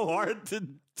 So hard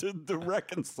to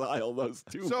reconcile those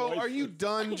two So voices. are you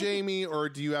done, Jamie, or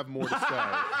do you have more to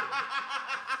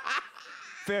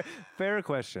say? fair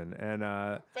question? And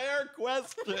Fair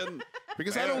question.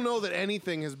 Because I don't know that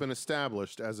anything has been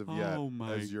established as of yet Oh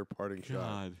my as your parting shot.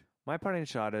 God. my parting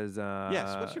shot is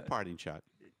Yes, what's your parting shot?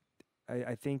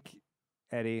 I think,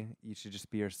 Eddie, you should just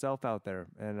be yourself out there,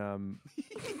 and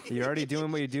you're already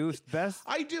doing what you do best.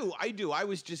 I do. I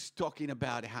was just talking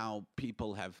about how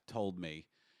people have told me,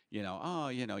 you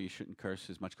shouldn't curse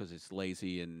as much because it's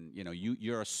lazy, and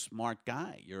you're a smart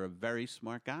guy. You're a very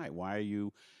smart guy. Why are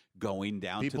you going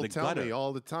down People to the tell gutter? me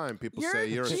all the time. People You're say a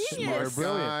you're a genius.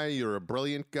 smart guy, you're a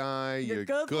brilliant guy, You're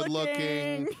good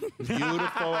looking, good-looking.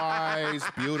 beautiful eyes,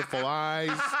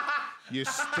 You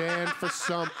stand for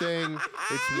something.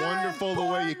 It's wonderful the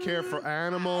way you care for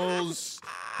animals.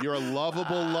 You're a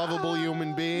lovable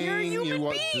human being. You're a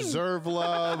human being. Deserve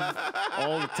love.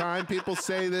 All the time people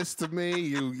say this to me.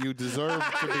 You deserve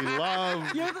to be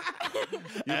loved.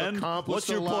 You've accomplished what's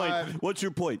your a lot. point? What's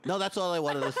your point? No, that's all I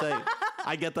wanted to say.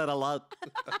 I get that a lot.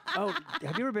 Oh,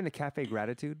 have you ever been to Cafe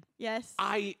Gratitude? Yes.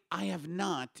 I have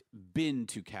not been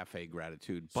to Cafe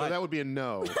Gratitude, So but that would be a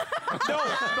no. no,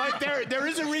 but there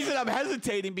is a reason I'm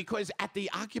hesitating because at the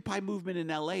Occupy movement in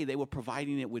LA, they were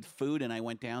providing it with food, and I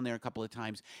went down there a couple of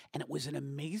times, and it was an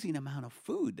amazing amount of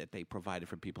food that they provided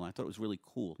for people. And I thought it was really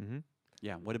cool. Mm-hmm.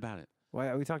 Yeah, what about it?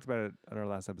 Well, we talked about it on our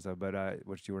last episode, but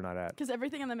which you were not at. Because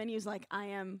everything on the menu is like, I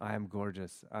am. I am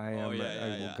gorgeous. I am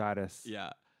a goddess.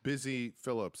 Yeah. Busy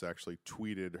Phillips actually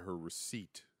tweeted her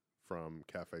receipt from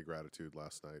Cafe Gratitude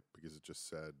last night because it just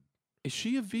said Is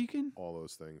she a vegan all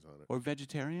those things on it. or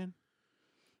vegetarian?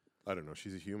 I don't know.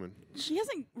 She's a human. She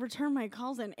hasn't returned my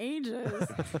calls in ages.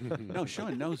 No,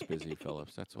 Sean knows Busy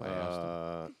Phillips. That's why I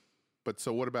asked him. But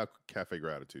so what about Cafe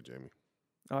Gratitude, Jamie?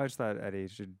 Oh, I just thought Eddie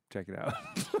should check it out.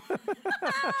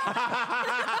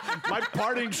 My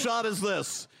parting shot is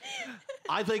this.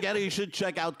 I think Eddie should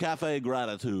check out Cafe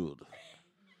Gratitude.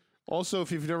 Also,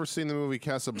 if you've never seen the movie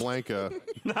Casablanca,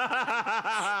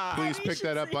 please pick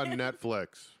that up on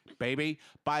Netflix. Baby,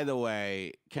 by the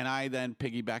way, can I then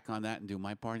piggyback on that and do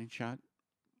my parting shot?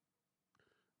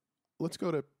 Let's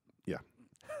go to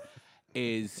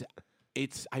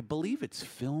I believe it's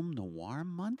Film Noir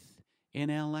Month in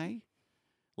LA.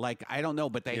 Like, I don't know,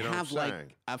 but they You know what have I'm like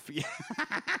saying.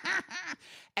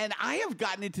 and I have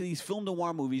gotten into these film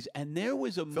noir movies, and there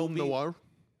was a Film movie. Noir.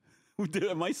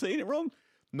 Am I saying it wrong?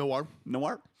 Noir.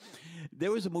 Noir.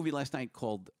 There was a movie last night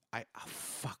called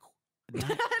fuck.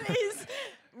 That is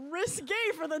risque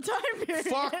for the time period.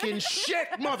 Fucking shit,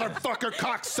 motherfucker,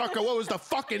 cocksucker. What was the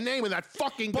fucking name of that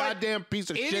fucking goddamn piece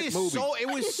of shit movie? It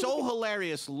was so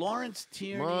hilarious. Lawrence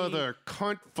Tierney. Mother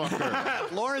cunt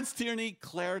fucker. Lawrence Tierney,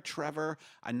 Claire Trevor,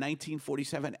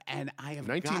 1947, and I have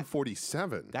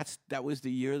 1947. that was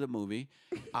the year of the movie.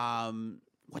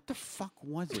 What the fuck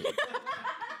was it?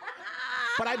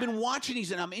 But I've been watching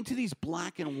these, and I'm into these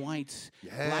black and white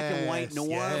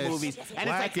noir movies. And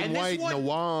Black it's and like, white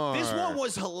noir. This one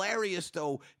was hilarious,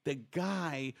 though. The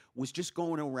guy was just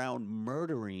going around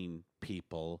murdering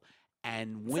people,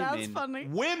 and Sounds funny.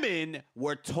 women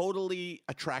were totally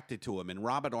attracted to him. And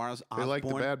Robert Osborne. They like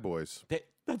the bad boys.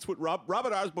 That's what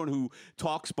Robert Osborne, who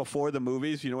talks before the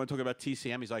movies, you know, when talking about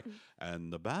TCM, he's like,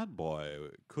 and the bad boy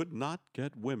could not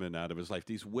get women out of his life.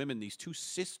 These women, these two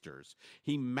sisters,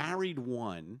 he married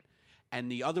one, and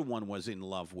the other one was in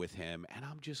love with him. And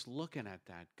I'm just looking at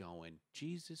that going,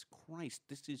 Jesus Christ,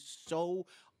 this is so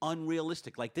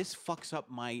unrealistic. Like, this fucks up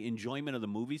my enjoyment of the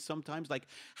movie sometimes. Like,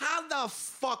 how the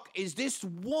fuck is this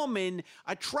woman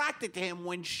attracted to him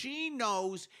when she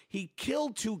knows he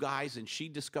killed two guys and she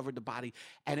discovered the body?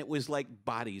 And it was like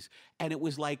bodies. And it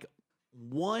was like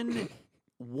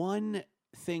one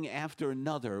thing after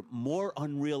another, more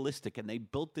unrealistic, and they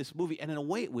built this movie, and in a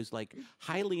way it was like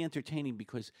highly entertaining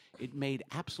because it made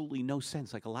absolutely no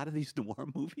sense. Like a lot of these noir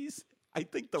movies, I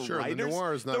think the Sure, the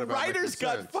noir is not the about writers making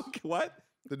got sense. fucking what?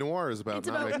 The noir is about It's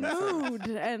not about making sense. mood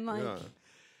and like. Yeah.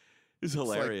 It's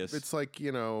hilarious. It's like,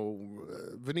 you know,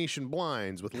 Venetian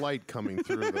blinds with light coming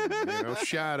through them, you know,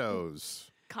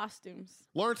 shadows. Costumes.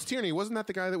 Lawrence Tierney, wasn't that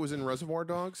the guy that was in Reservoir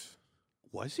Dogs?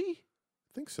 Was he? I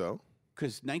think so.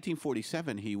 Because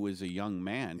 1947, he was a young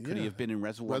man. Could he Yeah. have been in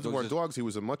Reservoir Reservoir Dogs? Dogs, he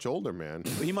was a much older man.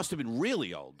 He must have been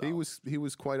really old. Though. He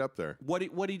was quite up there. What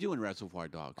did he do in Reservoir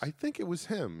Dogs? I think it was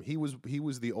him. He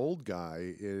was the old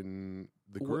guy in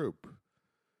the group.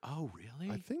 Oh,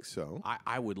 really? I think so.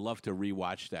 I would love to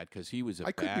rewatch that because he was a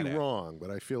I could be badass. wrong,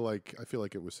 but I feel like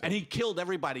it was him. And he killed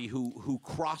everybody who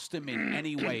crossed him in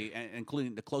any way,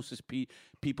 including the closest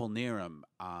people near him.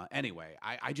 Anyway,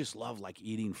 I just love like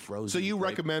eating frozen. So you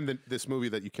grape. recommend this movie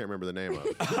that you can't remember the name of?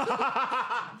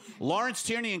 Lawrence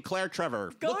Tierney and Claire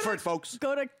Trevor. Look for it, folks.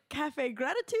 Go to Cafe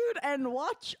Gratitude and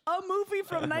watch a movie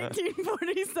from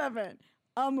 1947.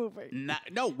 A movie.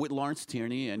 No, with Lawrence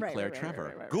Tierney and Right, Claire right, right, Trevor. right,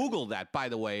 right, right. Google that, by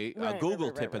the way. Right, Google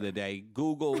right, tip right, of the day.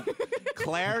 Google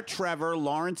Claire Trevor,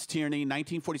 Lawrence Tierney,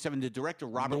 1947. The director,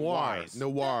 Robert Wise.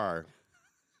 Noir.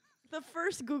 The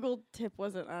first Google tip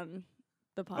wasn't on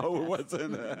the podcast. Oh, it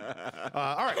wasn't.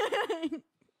 All right.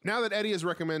 Now that Eddie has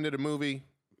recommended a movie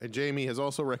and Jamie has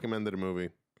also recommended a movie,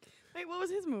 Wait, what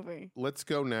was his movie? let's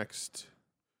go next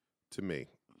to me.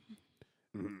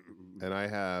 And I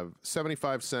have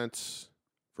 75 cents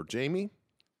for Jamie.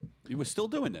 You were still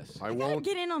doing this. I You gotta won't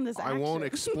get in on this I action. won't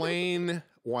explain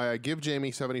why I give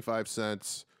Jamie 75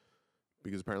 cents,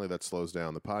 because apparently that slows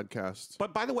down the podcast.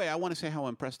 But by the way, I want to say how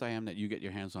impressed I am that you get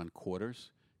your hands on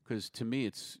quarters, because to me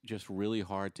it's just really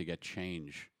hard to get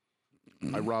change.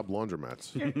 I rob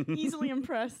laundromats. You're easily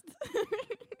impressed.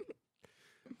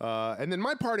 And then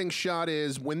my parting shot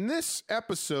is, when this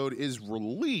episode is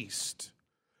released,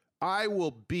 I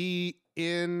will be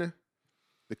in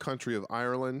the country of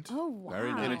Ireland. Oh, wow.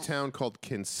 Very nice. In a town called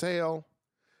Kinsale,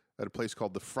 at a place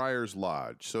called the Friars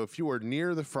Lodge. So if you are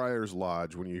near the Friars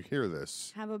Lodge when you hear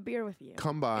this, Have a beer with you.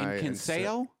 come by. In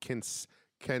Kinsale? Canseho.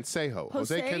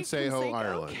 Jose Jose Canseho, Canseco?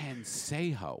 Ireland.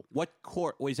 Canseho. What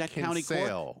court? Is that County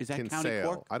Kinsale. Cork? Is that County Kinsale.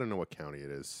 Cork? I don't know what county it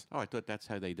is. Oh, I thought that's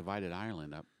how they divided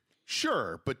Ireland up.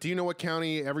 Sure, but do you know what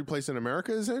county every place in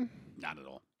America is in? Not at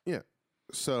all. Yeah.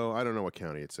 So I don't know what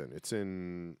county it's in. It's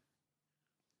in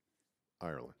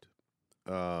Ireland.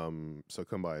 So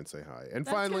come by and say hi. And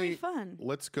That's finally, gonna be fun.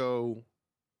 let's go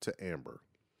to Amber.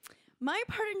 My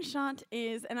parting shot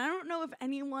is, and I don't know if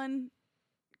anyone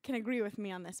can agree with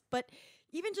me on this, but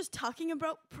even just talking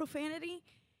about profanity,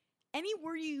 any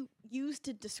word you use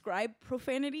to describe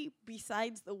profanity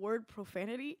besides the word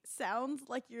profanity sounds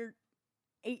like you're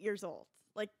 8 years old.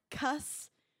 Like cuss,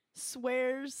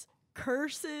 swears,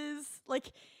 curses.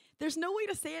 Like there's no way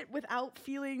to say it without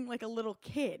feeling like a little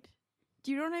kid.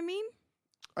 Do you know what I mean?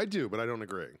 I do, but I don't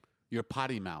agree. You're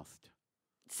potty mouthed.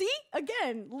 See?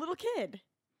 Again, little kid.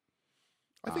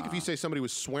 I think if you say somebody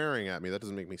was swearing at me, that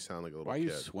doesn't make me sound like a little Why are you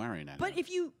kid. swearing at But me?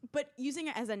 but using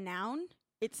it as a noun,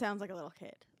 it sounds like a little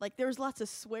kid. Like there's lots of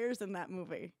swears in that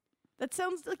movie. That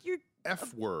sounds like you're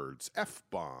F words, F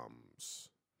bombs.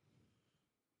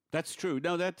 That's true.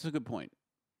 No, that's a good point.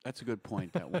 That's a good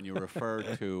point, that when you refer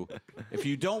to, if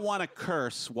you don't want to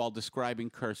curse while describing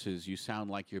curses, you sound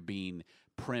like you're being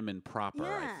prim and proper,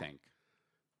 I Yeah. think.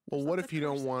 Well, There's what lots if of you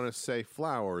don't curses. want to say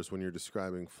flowers when you're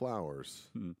describing flowers?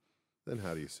 Hmm. Then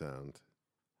how do you sound?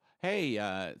 Hey,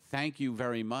 thank you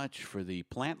very much for the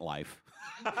plant life.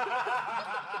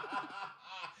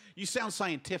 You sound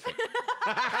scientific.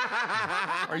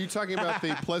 Are you talking about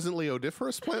the pleasantly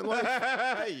odoriferous plant life?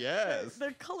 Yes.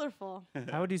 they're colorful.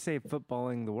 How would you say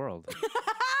footballing the world?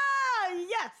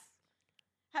 Yes.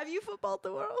 Have you footballed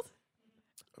the world?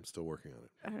 I'm still working on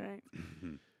it. All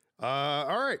right.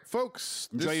 All right, folks.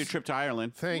 Enjoy your trip to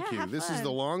Ireland. Thank Yeah, you. have This is fun.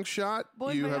 the Long Shot.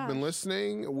 Bon You have been voyage.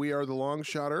 listening. We are the Long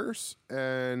Shotters,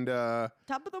 and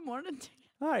Top of the morning.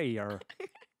 Hi,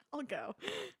 I'll go.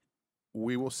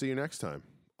 we will see you next time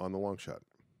on the Long Shot.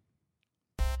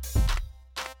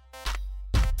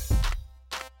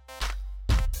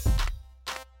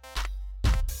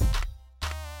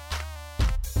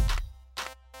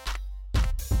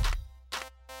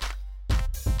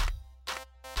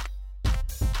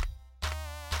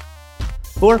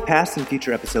 For past and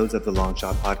future episodes of the Long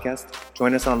Shot Podcast,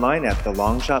 join us online at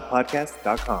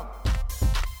thelongshotpodcast.com.